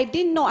 I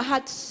didn't know I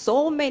had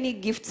so many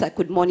gifts I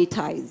could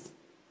monetize.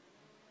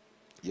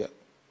 Yeah.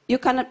 You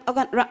can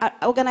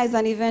organize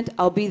an event,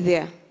 I'll be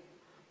there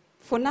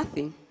for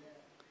nothing.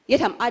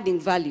 Yet I'm adding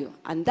value.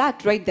 And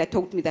that right there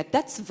taught me that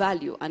that's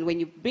value. And when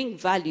you bring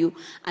value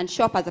and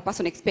show up as a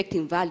person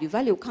expecting value,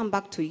 value will come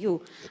back to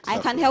you. Exactly. I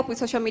can help with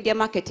social media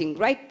marketing.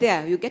 Right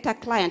there, you get a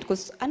client.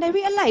 And I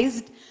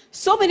realized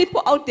so many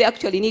people out there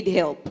actually need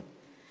help.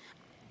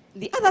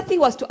 The other thing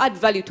was to add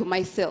value to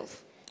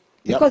myself.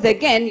 Yep. Because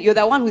again, you're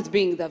the one who's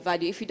bringing the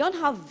value. If you don't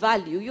have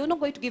value, you're not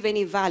going to give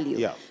any value.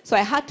 Yeah. So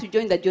I had to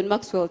join the John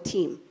Maxwell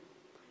team.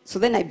 So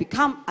then I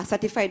become a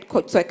certified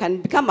coach. So I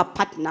can become a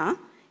partner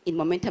in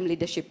Momentum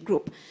Leadership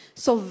Group.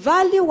 So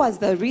value was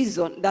the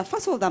reason, the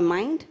first of all, the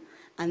mind,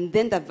 and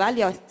then the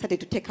value I started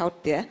to take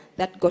out there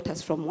that got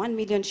us from 1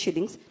 million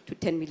shillings to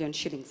 10 million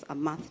shillings a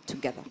month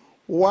together.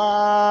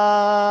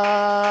 Wow.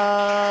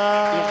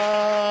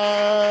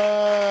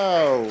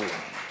 Yeah.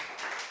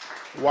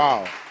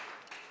 Wow.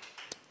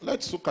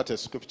 Let's look at a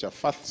scripture,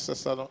 1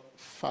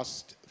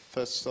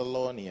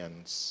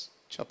 Thessalonians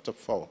chapter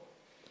 4,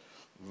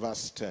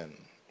 verse 10.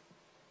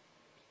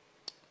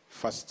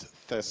 1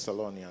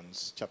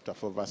 Thessalonians chapter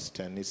 4, verse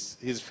 10.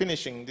 He's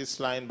finishing this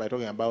line by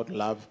talking about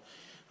love,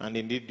 and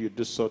indeed you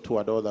do so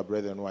toward all the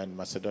brethren who are in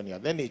Macedonia.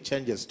 Then he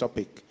changes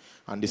topic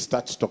and he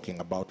starts talking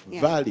about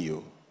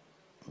value.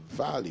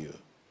 Value.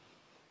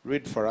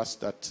 Read for us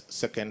that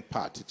second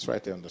part. It's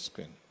right there on the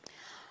screen.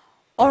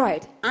 All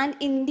right. And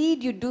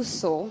indeed you do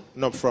so.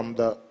 No, from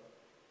the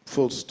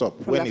full stop.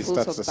 When he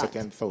starts the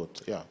second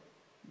thought. Yeah.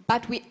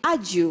 But we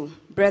urge you,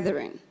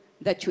 brethren,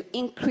 that you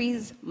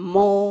increase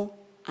more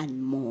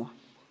and more.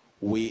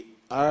 We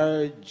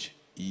urge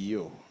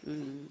you.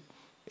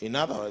 In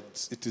other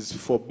words, it is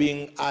for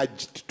being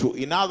urged to.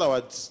 In other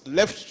words,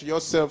 left to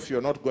yourself,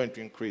 you're not going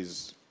to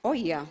increase. Oh,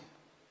 yeah.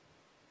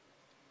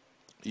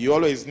 You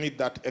always need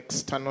that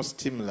external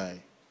stimuli.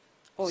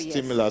 Oh,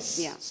 stimulus,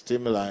 yes. Yeah.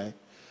 Stimuli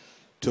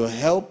to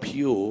help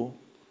you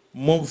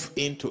move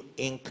into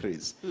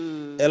increase.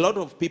 A lot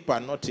of people are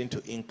not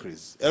into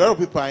increase. A lot of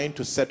people are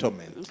into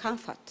settlement.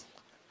 Comfort.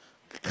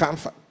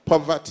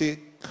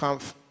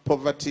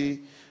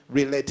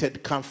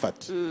 Poverty-related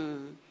comfort.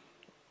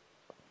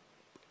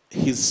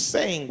 He's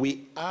saying,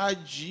 we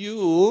urge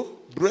you,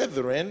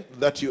 brethren,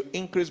 that you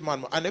increase more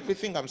and more. And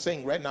everything I'm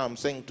saying right now, I'm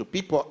saying to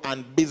people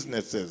and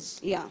businesses.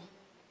 Yeah.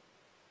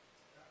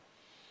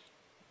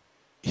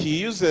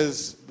 he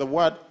uses the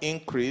word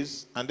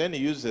increase and then he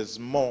uses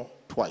more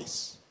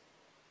twice.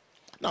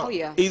 Now,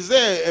 is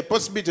there a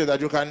possibility that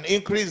you can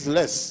increase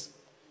less?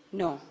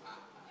 No.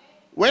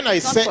 When I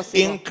say possible.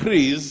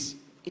 Increase,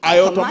 I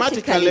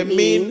automatically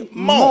mean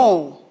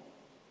more.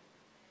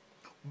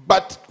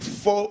 But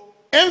for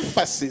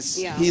emphasis,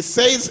 he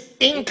says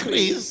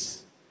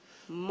increase,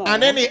 more.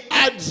 And then he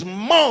adds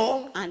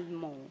more and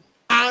more.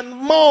 And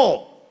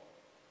more.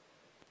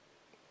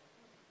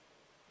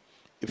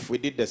 If we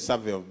did the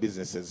survey of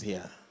businesses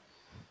here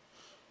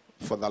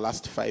for the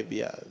last 5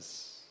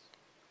 years,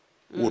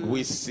 would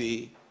we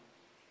see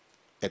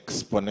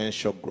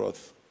exponential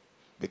growth?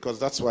 Because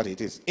that's what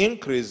it is.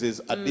 Increase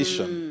is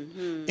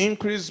addition.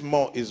 Increase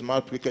more is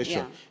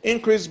multiplication.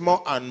 Increase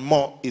more and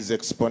more is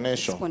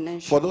exponential.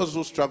 For those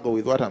who struggle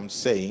with what I'm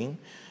saying,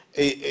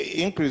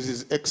 increase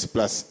is x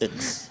plus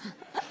x.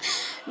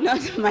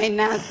 Not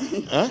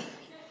minus. Huh?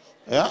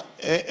 Yeah.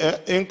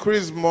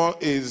 Increase more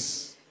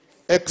is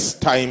x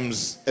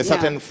times a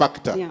certain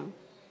factor. Yeah.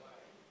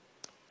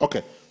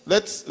 Okay.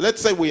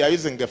 Let's say we are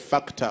using the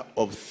factor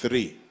of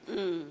 3.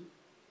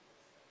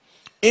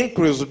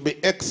 Increase would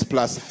be x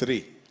plus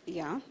 3.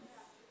 Yeah.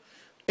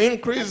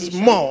 Increase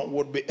Addition. more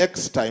would be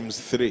x times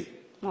 3.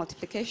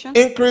 Multiplication.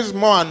 Increase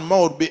more and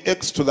more would be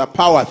x to the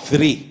power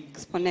 3.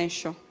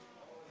 Exponential.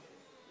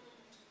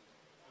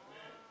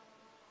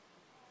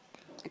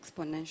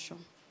 Exponential.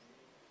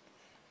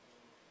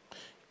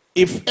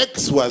 If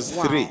x was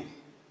 3,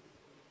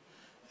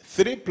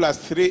 3 plus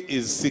 3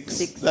 is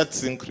 6.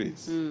 That's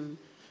increase.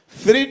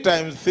 3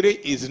 times 3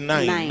 is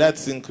 9.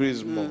 That's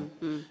increase more.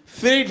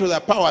 3 to the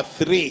power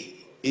 3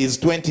 is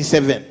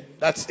 27.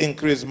 That's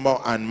increase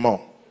more and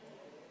more.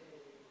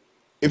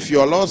 If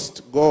you're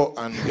lost, go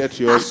and get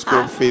your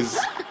school fees.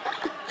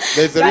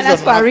 There's a reason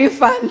for a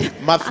refund.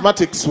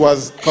 Mathematics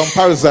was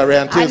compulsory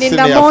until And in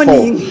senior the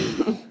morning.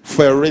 4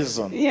 for a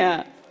reason.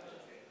 Yeah.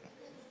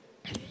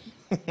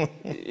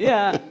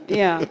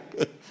 Yeah.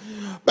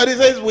 But he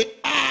says we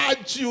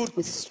urge you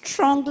We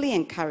strongly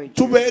encourage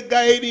to you. be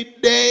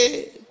guided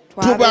day.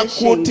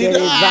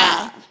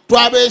 Twabeshengereza.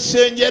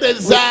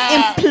 Twabeshengereza. We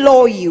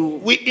implore you.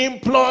 We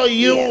implore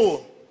you.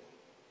 Yes.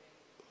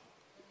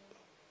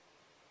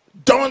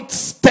 Don't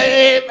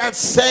stay the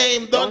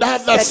same. Don't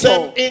have the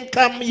settle. same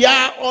income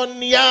year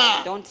on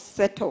year. Don't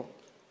settle.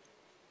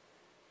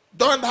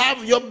 Don't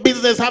have your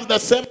business have the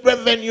same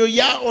revenue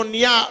year on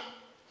year.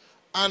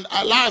 And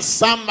alas,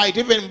 some might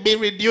even be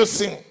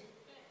reducing.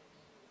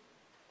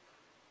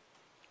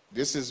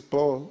 This is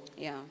Paul.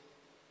 Yeah.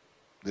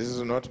 This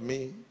is not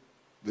me.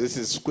 This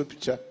is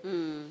scripture.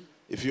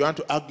 If you want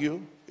to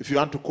argue, if you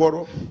want to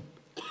quarrel,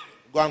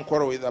 go and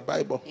quarrel with the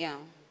Bible. Yeah.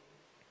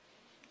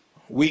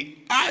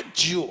 We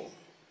urge you,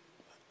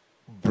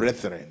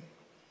 brethren,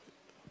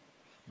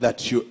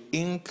 that you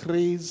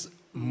increase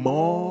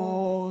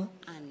more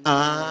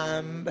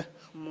and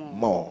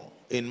more.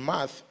 In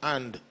math,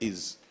 and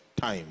is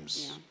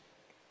times.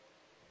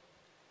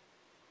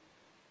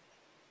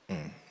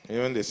 Yeah.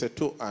 When they say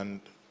 2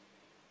 and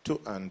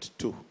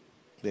 2,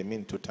 they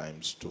mean 2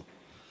 times 2.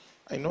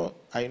 I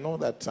know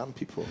that some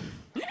people.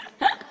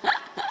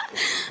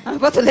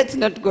 But let's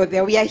not go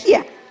there. We are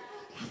here.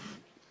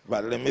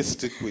 But let me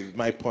stick with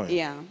my point.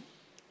 Yeah.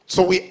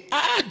 So we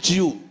urge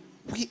you.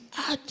 To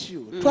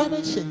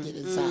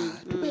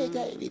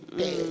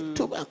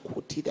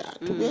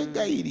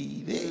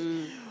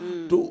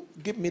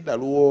give me the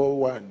lower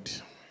word.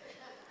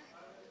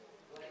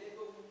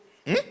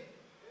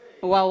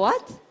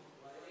 What?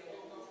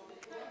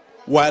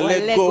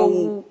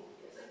 Walego.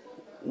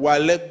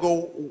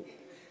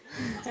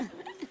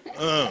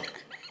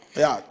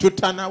 Yeah,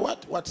 tutana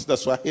what? What's the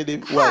Swahili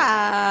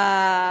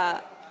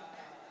word?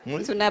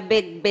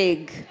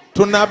 Tunabeg.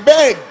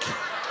 Tunabeg.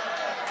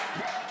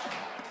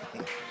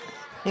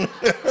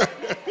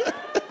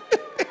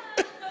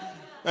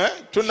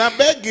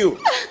 Tunabeg you.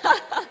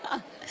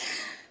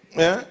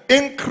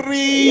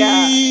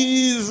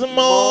 Increase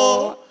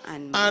more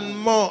and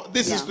more.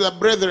 This is to the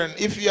brethren.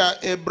 If you are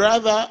a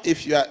brother,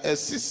 if you are a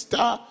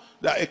sister,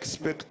 the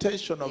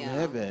expectation of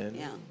heaven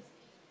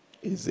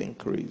is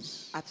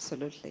increase.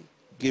 Absolutely.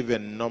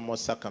 Given normal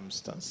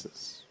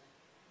circumstances.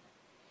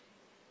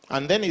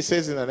 And then he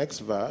says in the next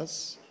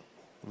verse,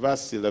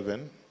 verse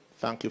 11.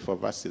 Thank you for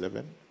verse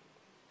 11.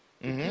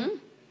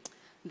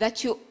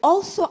 That you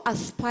also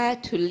aspire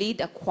to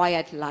lead a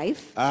quiet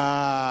life.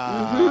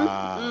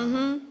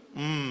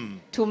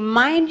 To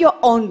mind your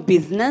own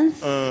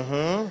business.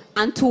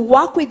 And to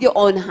work with your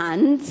own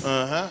hands.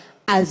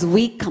 As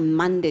we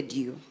commanded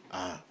you.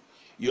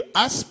 You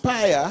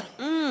aspire.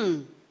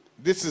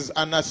 This is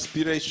an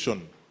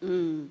aspiration.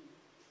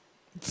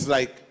 It's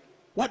like,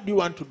 what do you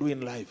want to do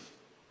in life?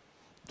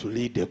 To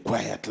lead a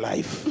quiet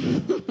life.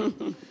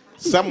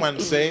 Someone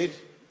said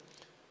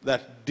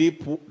that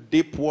deep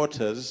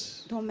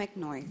waters don't make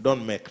noise.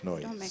 Don't make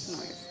noise.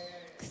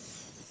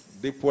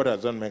 Deep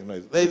waters don't make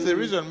noise. There is a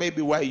reason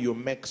maybe why you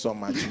make so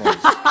much noise.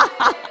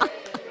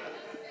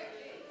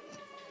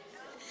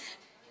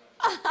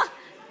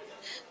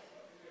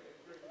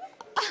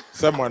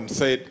 Someone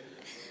said,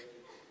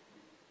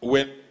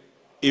 when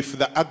If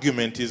the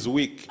argument is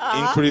weak,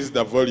 increase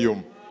the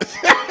volume. It's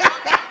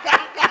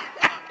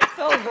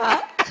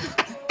over.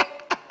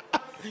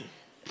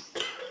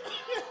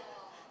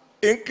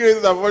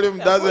 Increase the volume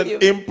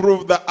doesn't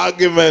improve the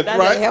argument, Doesn't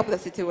right? help the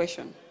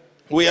situation.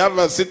 We have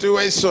a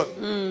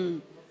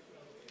situation.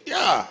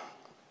 Yeah.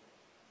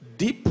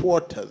 Deep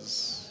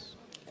waters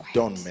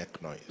don't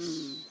make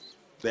noise.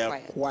 They are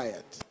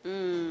quiet.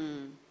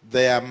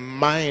 They are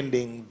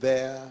minding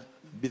their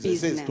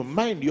business. It says to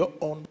mind your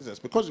own business.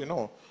 Because you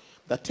know,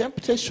 the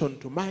temptation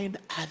to mind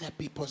other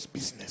people's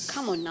business.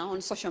 Come on now,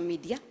 on social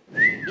media,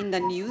 in the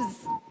news.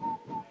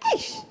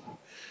 Eish.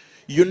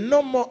 You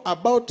know more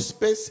about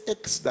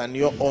SpaceX than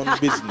your own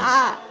business.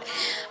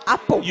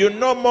 Apple. You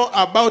know more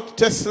about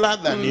Tesla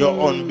than your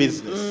own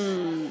business.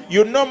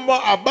 You know more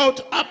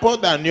about Apple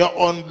than your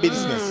own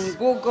business.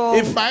 Google.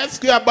 If I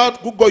ask you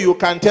about Google, you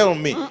can tell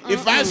me.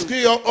 If I ask you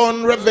your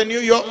own revenue,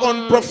 your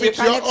own profit,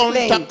 your own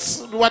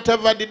tax,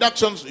 whatever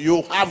deductions,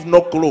 you have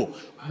no clue.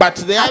 But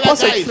the other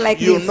guys,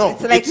 like you this. know.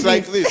 It's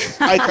like this.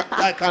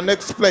 I can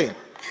explain.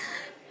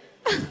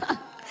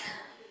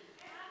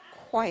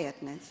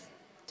 Quietness.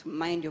 To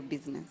mind your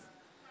business.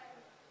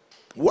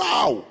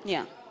 Wow.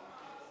 Yeah.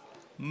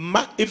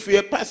 If you're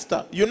a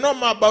pastor, you know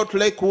more about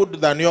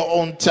Lakewood than your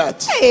own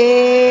church.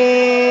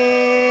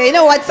 Hey, you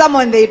know what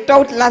someone they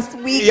taught last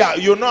week? Yeah,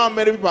 you know how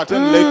many people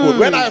attend Lakewood.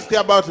 When I ask you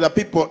about the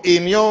people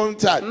in your own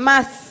church,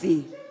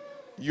 Mercy.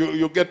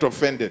 you get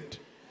offended.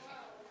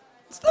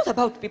 It's not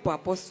about people,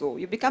 Apostle.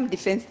 You become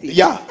defensive.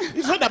 Yeah,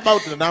 it's not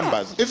about the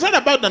numbers. It's not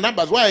about the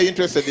numbers. Why are you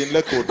interested in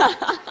Lakewood?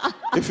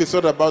 If it's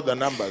not about the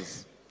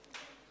numbers.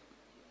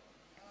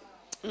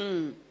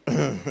 Mind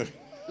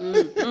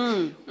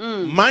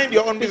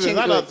your own business.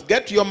 Others,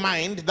 get your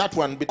mind, that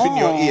one between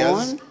your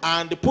ears,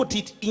 and put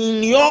it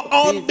in your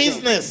own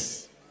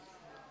business.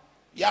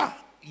 Yeah,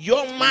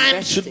 your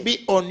mind should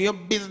be on your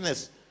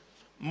business.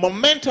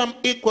 Momentum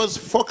equals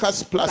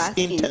focus plus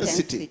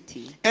intensity.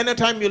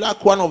 Anytime you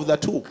lack one of the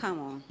two,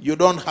 you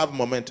don't have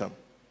momentum.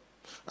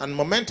 And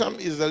momentum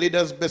is the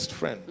leader's best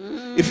friend.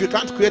 If you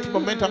can't create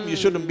momentum, you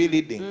shouldn't be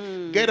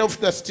leading. Get off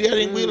the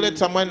steering wheel, let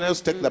someone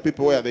else take the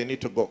people where they need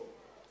to go.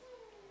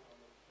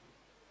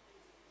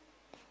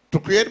 To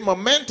create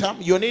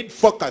momentum, you need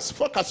focus.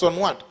 Focus on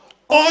what?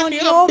 On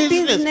your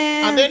business.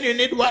 And then you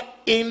need what?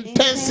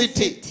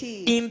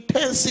 Intensity.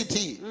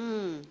 Intensity.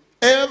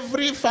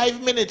 Every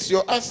 5 minutes,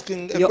 you're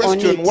asking a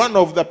question, one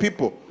of the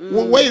people.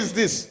 Where is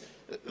this?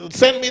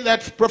 Send me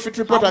that profit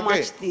report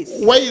again.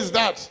 Where is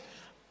that?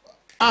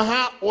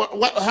 How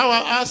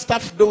are our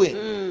staff doing?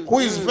 Who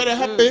is very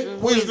happy?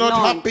 Who is not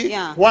happy?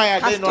 Why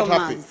are they not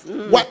happy?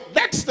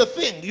 That's the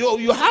thing.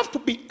 You have to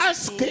be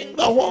asking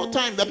the whole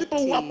time. The people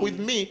who work with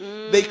me,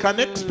 they can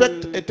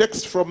expect a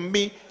text from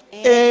me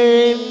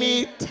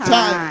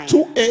anytime.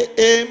 2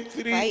 a.m.,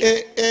 3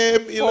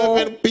 a.m.,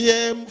 11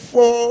 p.m.,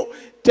 4,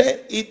 10.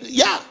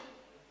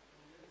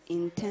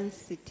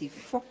 Intensity.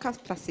 Focus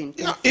plus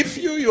intensity. Yeah, if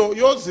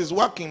yours is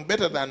working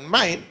better than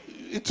mine,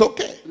 it's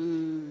okay.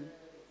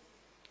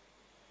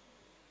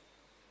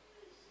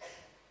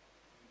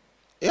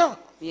 Yeah.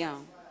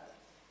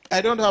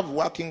 I don't have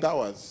working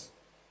hours.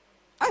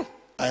 I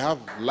have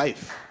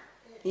life.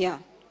 Yeah.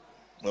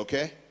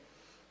 Okay?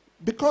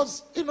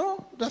 Because, you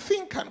know, the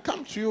thing can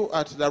come to you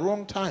at the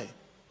wrong time.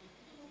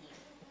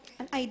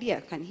 An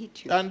idea can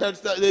hit you. And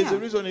there's a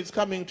reason it's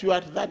coming to you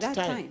at that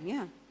time.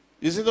 Yeah.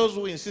 You see those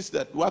who insist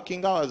that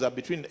working hours are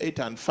between 8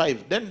 and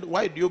 5, then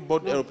why do you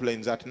board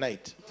airplanes at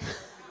night?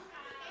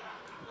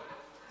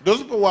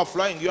 Those people who are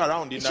flying you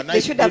around in the night,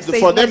 they should have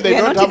for them they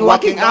don't have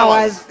working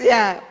hours.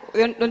 Yeah.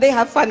 Don't they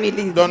have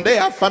families? Don't they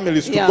have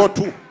families to go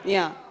to?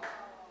 Yeah.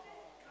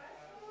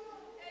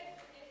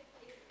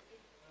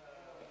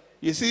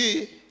 You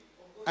see,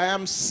 I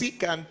am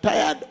sick and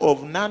tired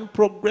of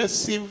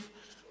non-progressive,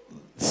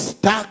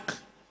 stuck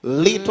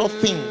little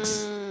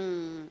things.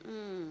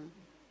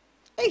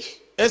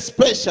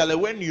 Especially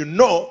when you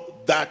know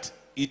that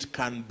it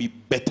can be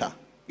better.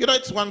 You know,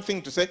 it's one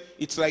thing to say,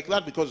 it's like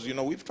that because, you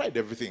know, we've tried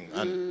everything.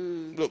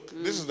 And look,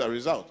 this is the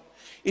result.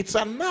 It's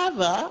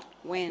another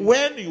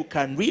when you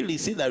can really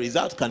see the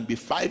result can be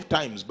 5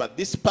 times. But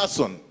this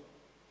person,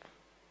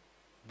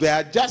 they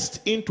are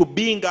just into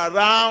being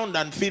around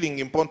and feeling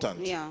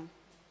important. Yeah.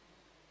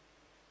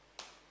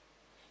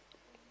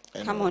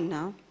 Come on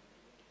now.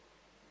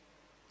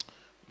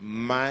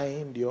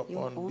 Mind your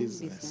own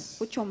business.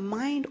 Put your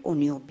mind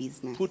on your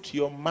business. Put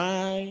your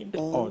mind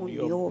on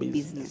your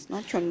business.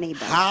 Not your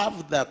neighbors.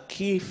 Have the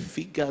key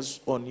figures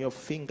on your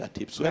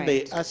fingertips. When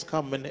they ask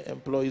how many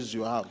employees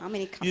you have, how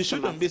many customers? You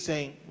shouldn't be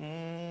saying,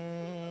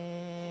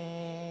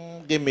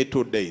 give me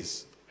 2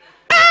 days.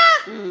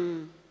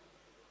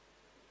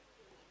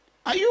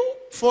 Are you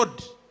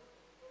Ford?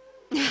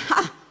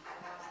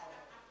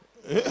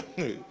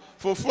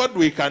 For Ford,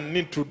 we can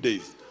need 2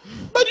 days.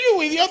 But you,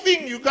 with your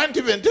thing, you can't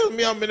even tell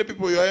me how many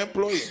people you are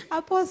employing.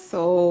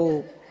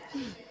 Apostle.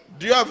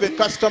 Do you have a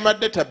customer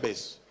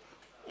database?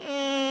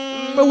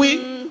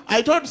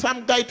 I told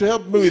some guy to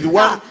help me with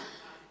one.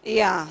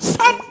 Yeah.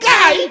 Some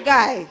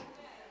guy.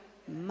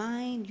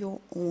 Mind your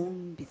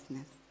own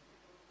business.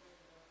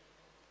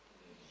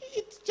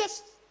 it's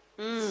just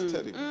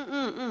steady.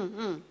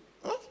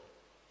 Huh?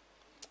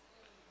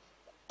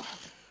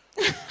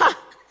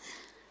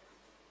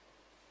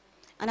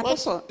 And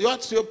Apostle,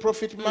 What's your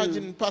profit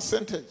margin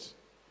percentage?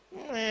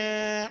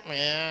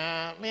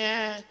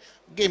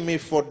 Give me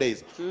 4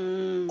 days.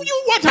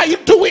 What are you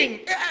doing?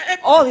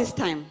 all this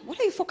time, what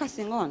are you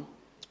focusing on?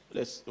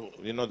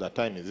 The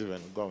time is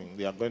even going.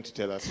 They are going to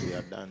tell us we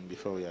are done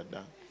before we are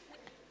done.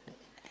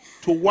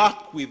 To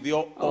work with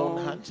your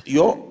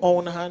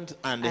own hands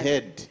and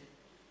head,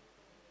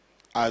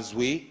 as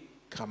we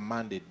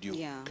commanded you.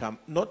 Yeah.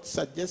 Not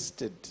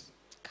suggested.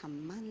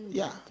 Command.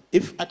 Yeah.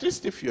 At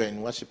least if you are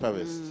in worship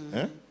harvest,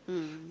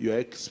 you are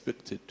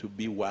expected to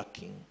be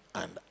working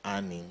and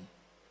earning.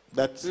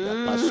 That's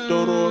the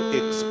pastoral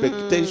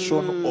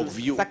expectation of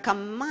you. It's a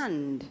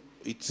command.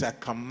 It's a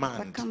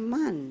command. It's a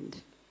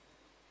command.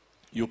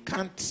 You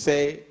can't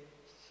say,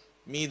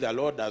 me, the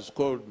Lord has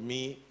called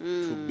me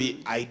to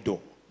be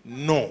idle.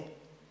 No.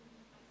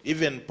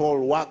 Even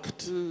Paul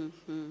worked.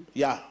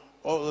 Yeah.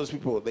 All those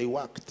people, they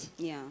worked.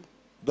 Yeah.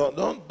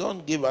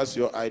 Don't give us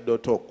your idle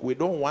talk. We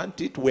don't want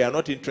it. We are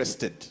not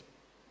interested.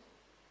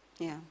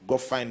 Yeah. Go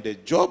find a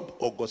job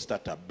or go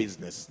start a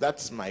business.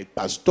 That's my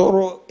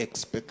pastoral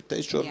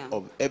expectation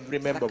of every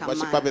member of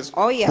Worship Harvest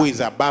who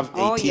is above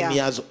 18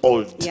 years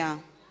old. Yeah.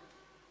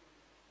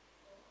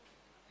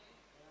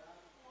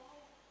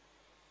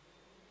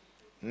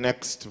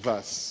 Next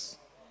verse.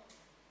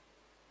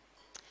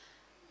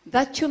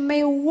 That you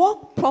may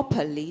walk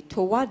properly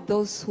toward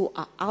those who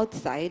are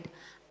outside,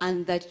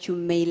 and that you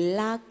may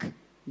lack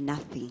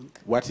nothing.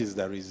 What is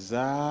the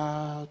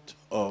result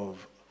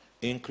of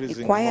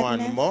increasing more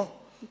and more?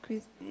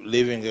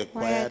 Living a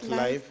quiet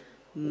life,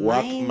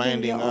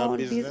 minding our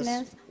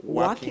business,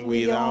 working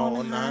with our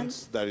own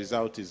hands. The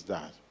result is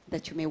that.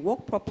 That you may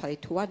walk properly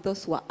toward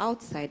those who are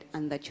outside,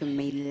 and that you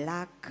may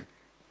lack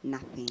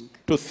nothing.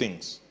 Two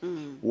things.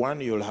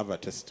 One, you'll have a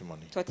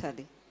testimony.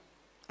 Totally.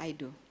 I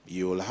do.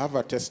 You will have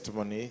a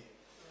testimony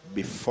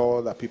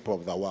before the people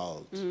of the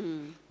world.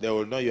 They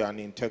will know you're an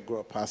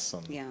integral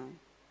person. Yeah.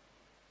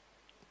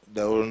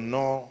 They will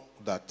know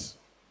that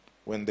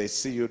when they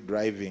see you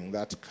driving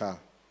that car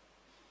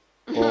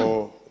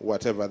or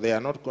whatever, they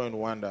are not going to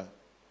wonder,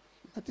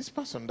 but this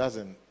person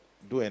doesn't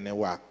do any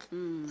work.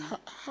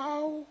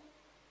 How?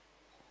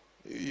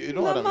 You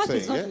know what I'm saying?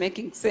 It's not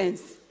making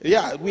sense.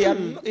 Yeah, we are.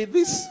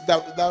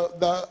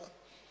 The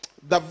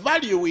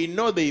value we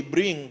know they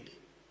bring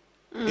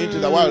into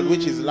the world,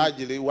 which is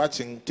largely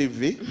watching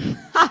TV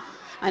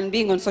and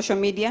being on social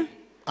media.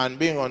 And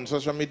being on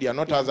social media,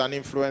 not as an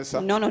influencer.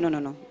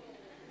 No.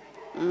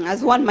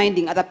 As one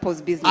minding other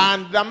people's business.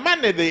 And the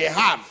money they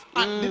have.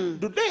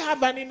 Do they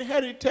have an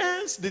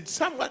inheritance? Did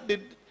someone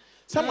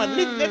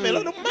leave them a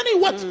lot of money?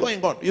 What's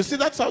going on? You see,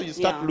 that's how you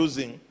start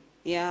losing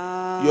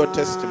your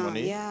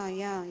testimony.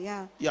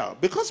 Yeah,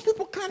 because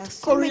people can't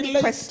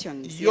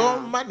correlate your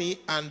money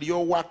and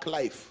your work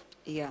life.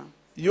 Yeah.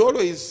 You're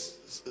always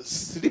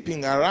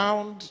sleeping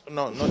around.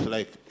 No, not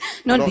like.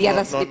 Not the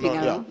other sleeping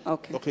around. Yeah.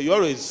 Okay. Okay, you're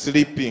always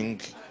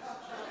sleeping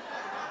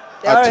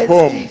at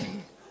home.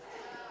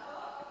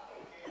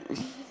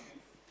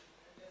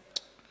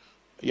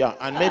 Yeah,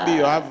 and maybe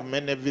you have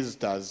many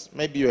visitors.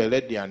 Maybe you're a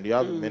lady and you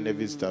have many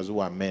visitors who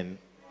are men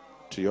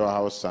to your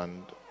house,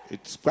 and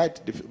it's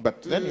quite difficult.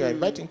 But then you're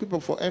inviting people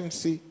for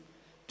MC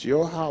to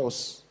your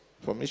house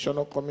for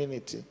missional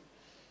community.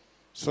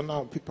 So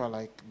now people are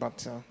like,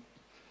 but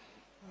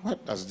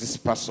what does this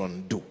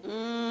person do?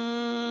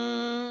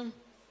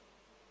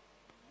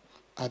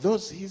 Are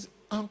those his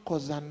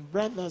uncles and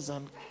brothers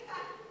and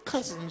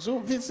cousins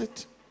who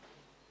visit?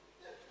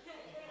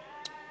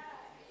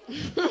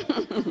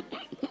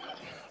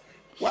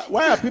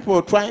 Why are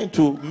people trying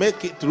to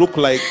make it look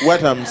like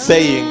what I'm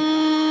saying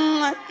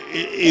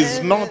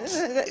is not?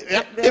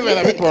 Even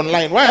the people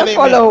online, why are they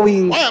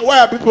following? Why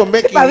are people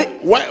making?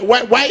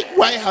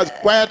 Why has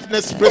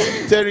Quietness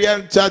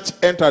Presbyterian Church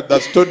entered the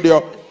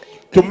studio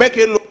to make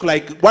it look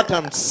like what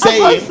I'm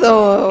saying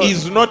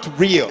is not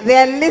real? They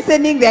are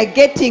listening. They are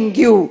getting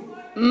you.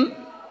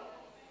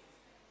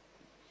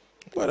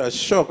 What a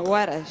shock!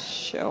 What a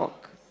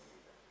shock!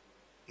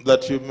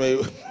 That you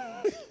may.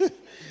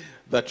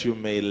 That you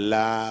may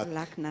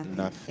lack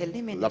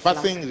nothing. The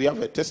first thing is you have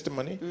a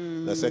testimony.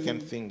 The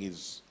second thing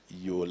is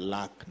you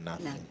lack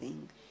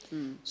nothing.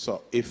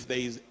 So if there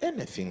is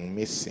anything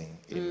missing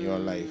in your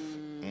life,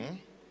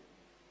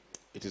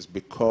 it is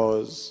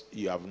because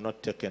you have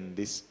not taken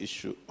this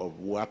issue of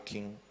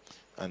working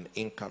and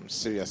income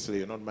seriously.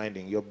 You're not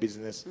minding your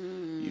business.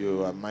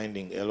 You are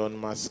minding Elon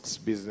Musk's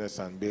business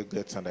and Bill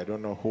Gates and I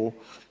don't know who.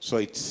 So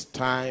it's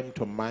time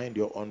to mind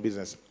your own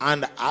business.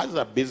 And as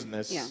a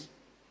business,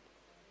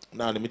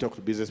 now let me talk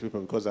to business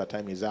people because our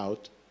time is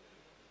out.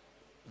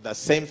 The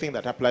same thing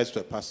that applies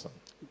to a person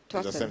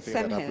is the same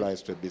thing that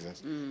applies to a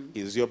business.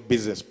 Is your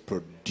business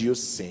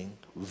producing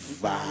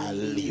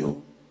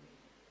value?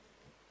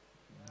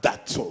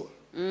 That's all.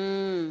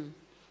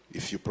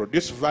 If you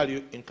produce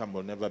value, income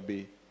will never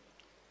be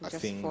a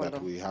thing that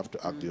we have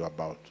to argue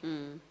about.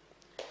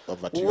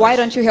 Over to Why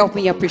don't you help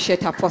me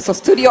appreciate Apostle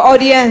Studio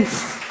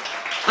audience?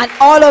 And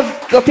all of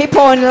the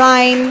people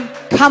online,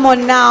 come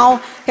on now.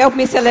 Help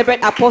me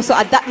celebrate Apostle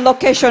at that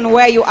location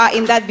where you are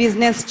in that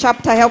business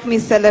chapter. Help me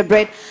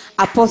celebrate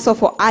Apostle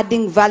for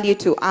adding value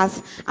to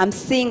us. I'm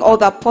seeing all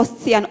the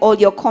posts here and all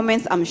your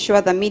comments. I'm sure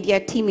the media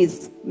team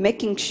is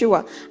making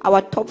sure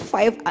our top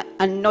 5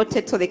 are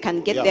noted so they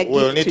can get their gift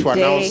we'll need today. to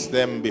announce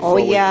them before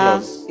we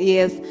close.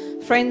 Yes.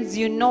 Friends,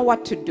 you know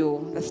what to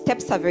do. The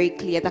steps are very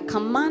clear. The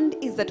command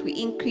is that we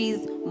increase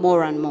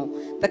more and more.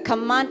 The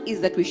command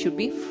is that we should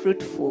be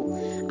fruitful.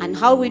 And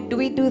how do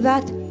we do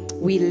that?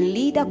 We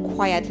lead a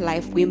quiet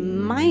life. We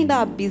mind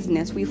our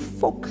business. We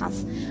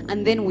focus.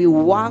 And then we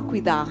work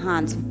with our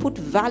hands. We put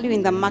value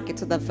in the market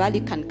so the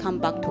value can come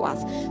back to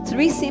us.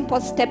 3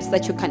 simple steps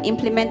that you can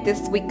implement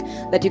this week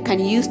that you can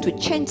use to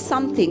change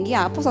something.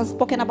 Yeah, Apostle has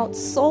spoken about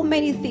so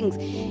many things,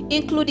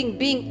 including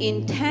being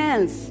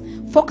intense,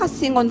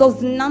 focusing on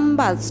those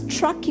numbers,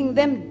 tracking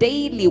them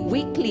daily,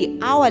 weekly,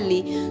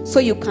 hourly, so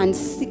you can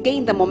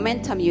gain the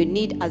momentum you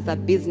need as a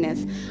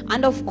business.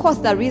 And of course,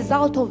 the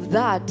result of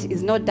that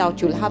is no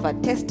doubt you'll have a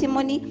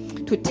testimony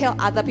to tell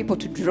other people,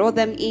 to draw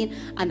them in.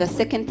 And the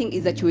second thing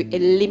is that you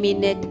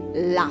eliminate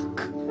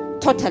lack.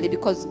 Totally,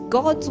 because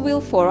God's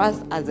will for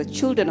us as the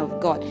children of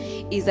God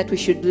is that we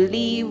should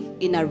live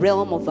in a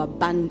realm of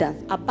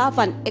abundance, above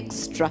and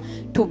extra,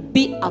 to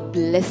be a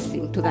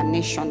blessing to the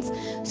nations.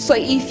 So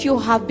if you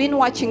have been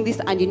watching this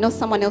and you know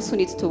someone else who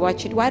needs to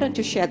watch it, why don't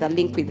you share the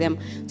link with them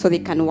so they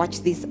can watch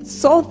this,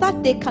 so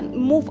that they can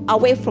move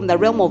away from the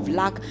realm of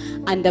lack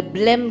and the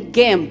blame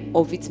game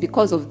of it's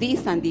because of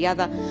this and the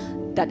other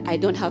that I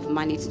don't have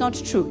money. It's not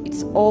true.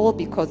 It's all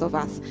because of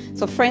us.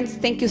 So friends,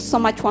 thank you so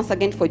much once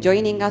again for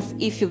joining us.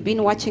 If you've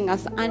been watching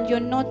us and you're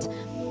not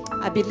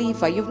a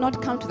believer, you've not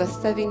come to the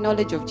saving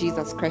knowledge of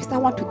Jesus Christ, I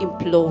want to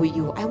implore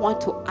you, I want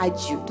to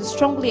urge you, to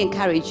strongly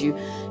encourage you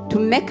to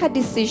make a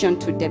decision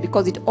today,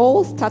 because it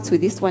all starts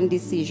with this one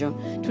decision,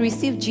 to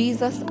receive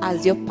Jesus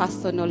as your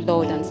personal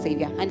Lord and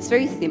Savior. And it's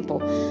very simple.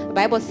 The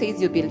Bible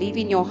says you believe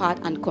in your heart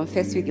and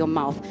confess with your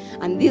mouth.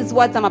 And these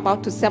words I'm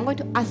about to say, I'm going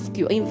to ask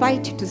you,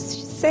 invite you to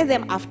say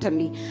them after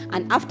me.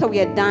 And after we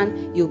are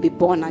done, you'll be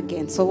born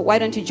again. So why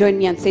don't you join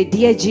me and say,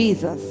 Dear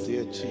Jesus,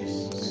 Dear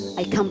Jesus,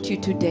 I come to you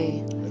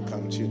today,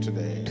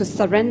 to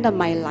surrender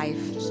my life,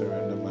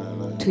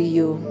 to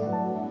you.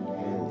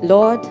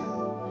 Lord,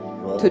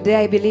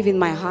 today I believe in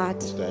my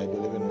heart,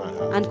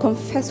 and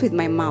confess with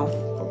my mouth,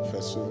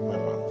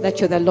 that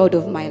you're the Lord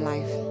of my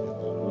life.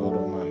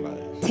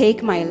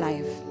 Take my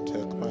life,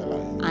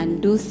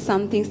 and do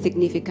something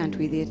significant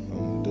with it.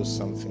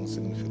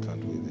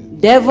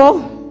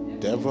 Devil,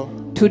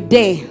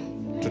 today,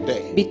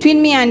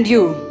 between me and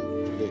you,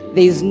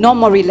 there is no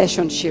more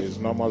relationship.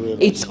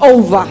 It's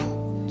over.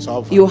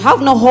 You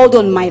have no hold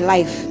on my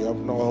life.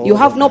 You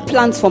have no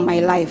plans for my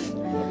life.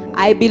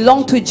 I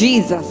belong to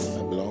Jesus,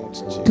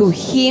 to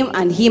him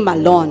and him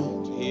alone.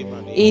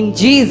 In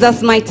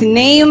Jesus' mighty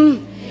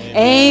name,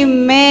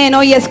 amen.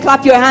 Oh yes,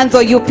 clap your hands,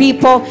 all you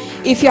people.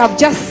 If you have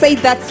just said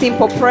that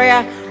simple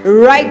prayer,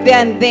 right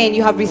there and then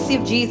you have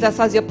received Jesus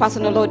as your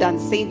personal Lord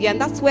and Savior, and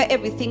that's where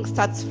everything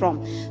starts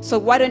from. So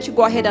why don't you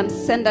go ahead and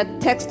send a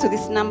text to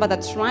this number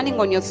that's running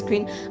on your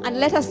screen and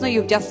let us know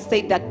you've just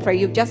said that prayer,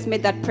 you've just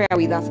made that prayer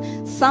with us.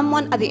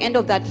 Someone at the end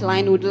of that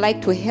line would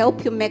like to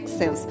help you make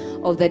sense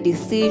of the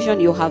decision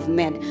you have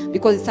made,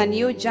 because it's a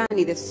new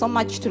journey. There's so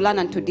much to learn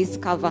and to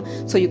discover,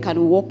 so you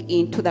can walk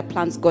into the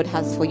plans God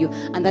has for you.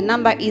 And the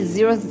number is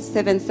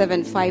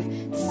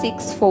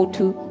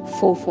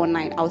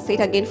 0775-642-449. I'll say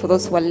it again for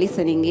those who are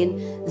listening in,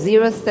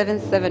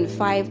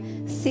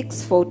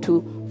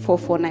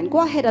 0775-642-449.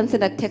 Go ahead and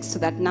send a text to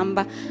that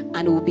number,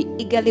 and we'll be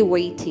eagerly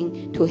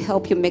waiting to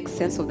help you make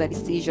sense of the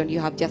decision you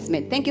have just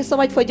made. Thank you so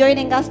much for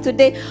joining us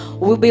today.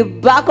 We'll be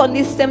back on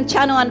this same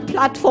channel and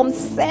platform,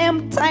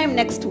 same time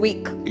next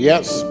week.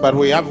 Yes, but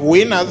we have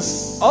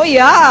winners. Oh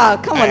yeah,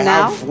 come on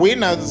now. I have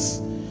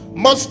winners.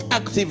 Most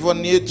active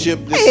on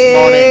YouTube this Hey,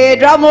 morning.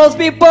 drum rolls,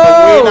 people.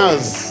 The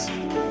winners.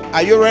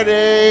 Are you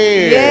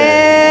ready?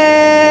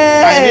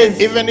 Yes.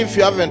 Even if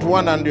you haven't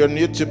won on your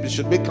YouTube, you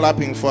should be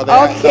clapping for the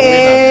winners.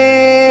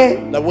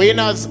 The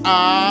winners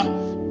are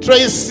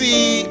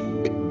Tracy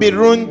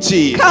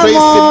Birunchi. Come Tracy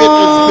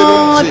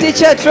on, Birunchi.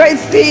 Teacher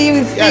Tracy,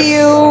 we see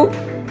you.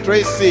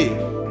 Tracy.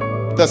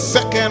 The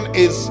second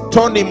is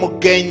Tony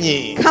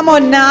Mugenyi. Come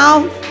on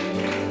now.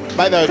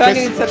 By the way,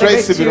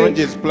 Tracy Birunchi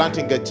is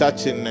planting a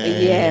church in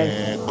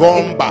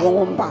Gomba.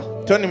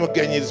 Tony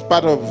Mugenyi is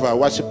part of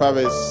Worship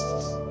Harvest.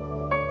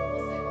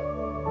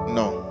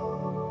 No.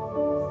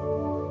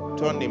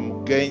 Tony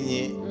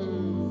Mugenyi.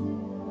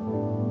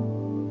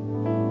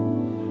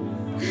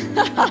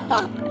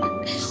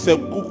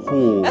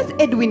 Seguku. That's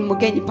Edwin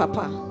Mugenyi,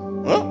 Papa.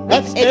 Huh?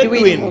 That's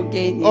Edwin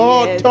Mugenyi.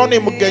 Oh, yes. Tony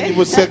Mugenyi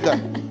Busega.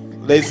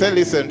 They say,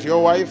 listen to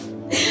your wife.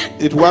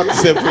 It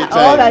works every time.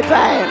 All the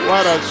time.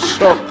 What a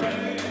shock.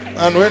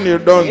 And when you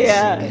don't.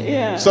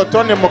 Yeah. So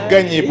Tony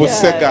Mugenyi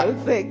Busega.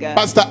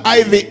 Pastor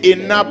Ivy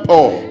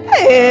Inapo.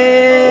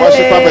 Hey,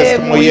 Worship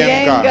Harvest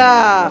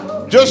Muyenga.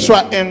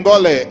 Joshua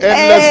Engole,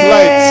 Endless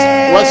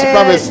Lights, Worship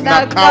Harvest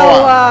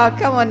Nakawa.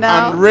 Come on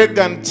now. And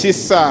Regan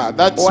Chisa,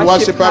 that's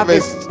Worship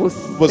Harvest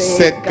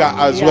Busega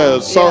as well.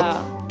 So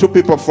 2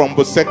 people from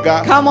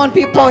Busega. Come on,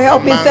 people,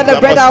 help me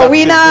celebrate our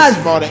winners.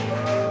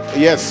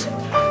 Yes.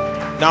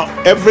 Now,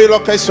 every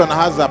location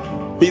has a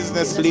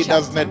Business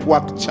Leaders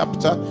Network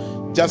chapter.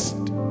 Just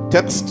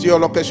text your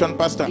location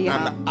pastor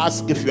and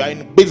ask if you are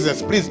in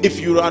business. Please, if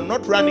you are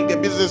not running a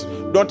business,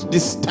 don't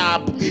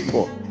disturb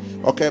people.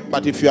 Okay,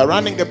 but if you are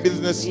running a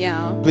business,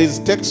 please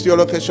text your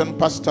location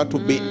pastor to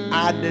be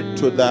added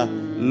to the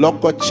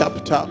local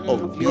chapter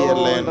of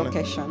BLN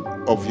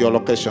of your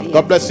location.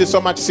 God bless you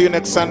so much. See you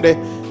next Sunday.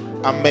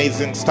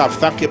 Amazing stuff.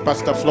 Thank you,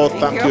 Pastor Flo.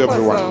 Thank you,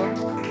 everyone.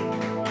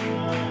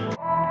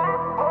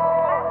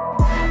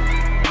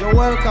 You're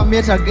welcome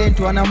yet again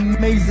to an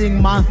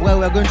amazing month where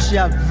we're going to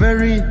share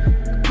very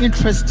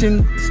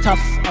interesting stuff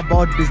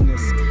about business.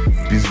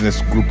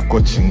 Business group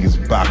coaching is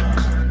back.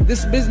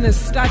 This business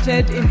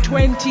started in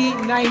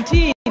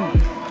 2019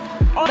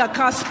 on the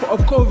cusp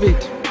of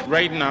COVID.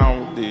 Right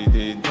now,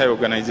 the entire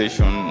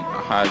organization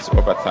has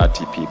over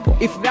 30 people.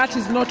 If that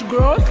is not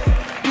growth,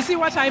 you see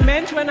what I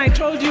meant when I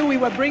told you we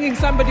were bringing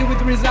somebody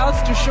with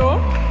results to show?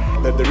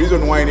 That the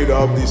reason why I need to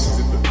have this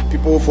is that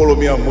people who follow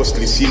me are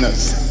mostly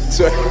sinners.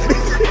 So,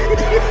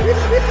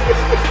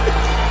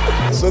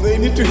 so they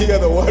need to hear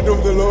the word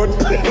of the Lord.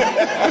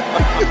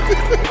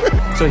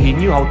 So he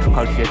knew how to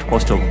calculate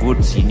cost of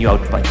goods, he knew how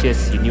to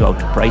purchase, he knew how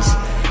to price,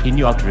 he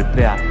knew how to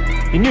repair,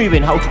 he knew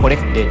even how to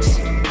collect debts.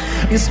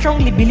 You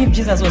strongly believe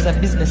Jesus was a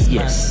businessman?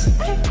 Yes.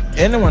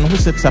 Anyone who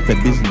sets up a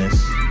business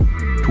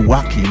to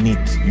work in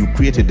it, you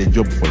created a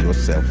job for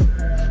yourself,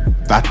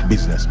 that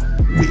business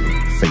will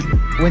fail.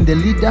 When the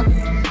leader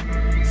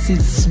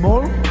sees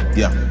small,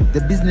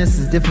 the business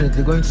is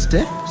definitely going to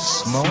stay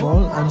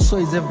small, and so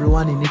is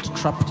everyone in it,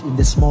 trapped in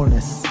the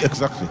smallness.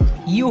 Exactly.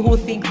 You who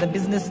think the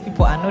business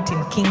people are not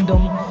in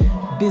kingdom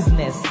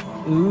business.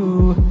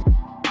 Ooh.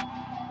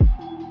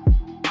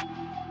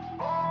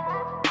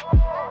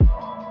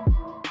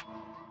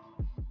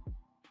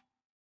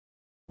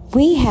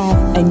 We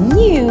have a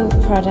new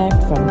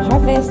product from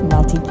Harvest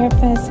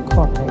Multipurpose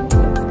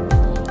Cooperative.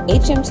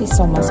 HMC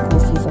Summer School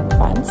Fees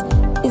Advance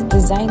is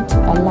designed to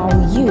allow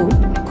you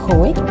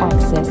quick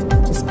access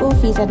to school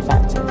fees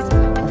advances,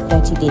 a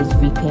 30 days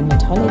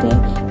repayment holiday,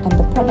 and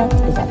the product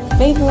is at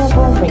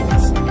favorable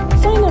rates.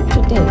 Sign up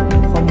today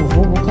for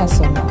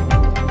Mukisa.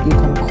 You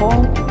can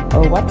call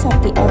or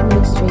WhatsApp the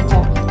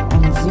administrator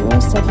on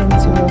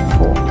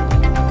 0704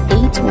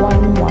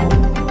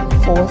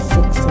 811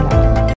 469.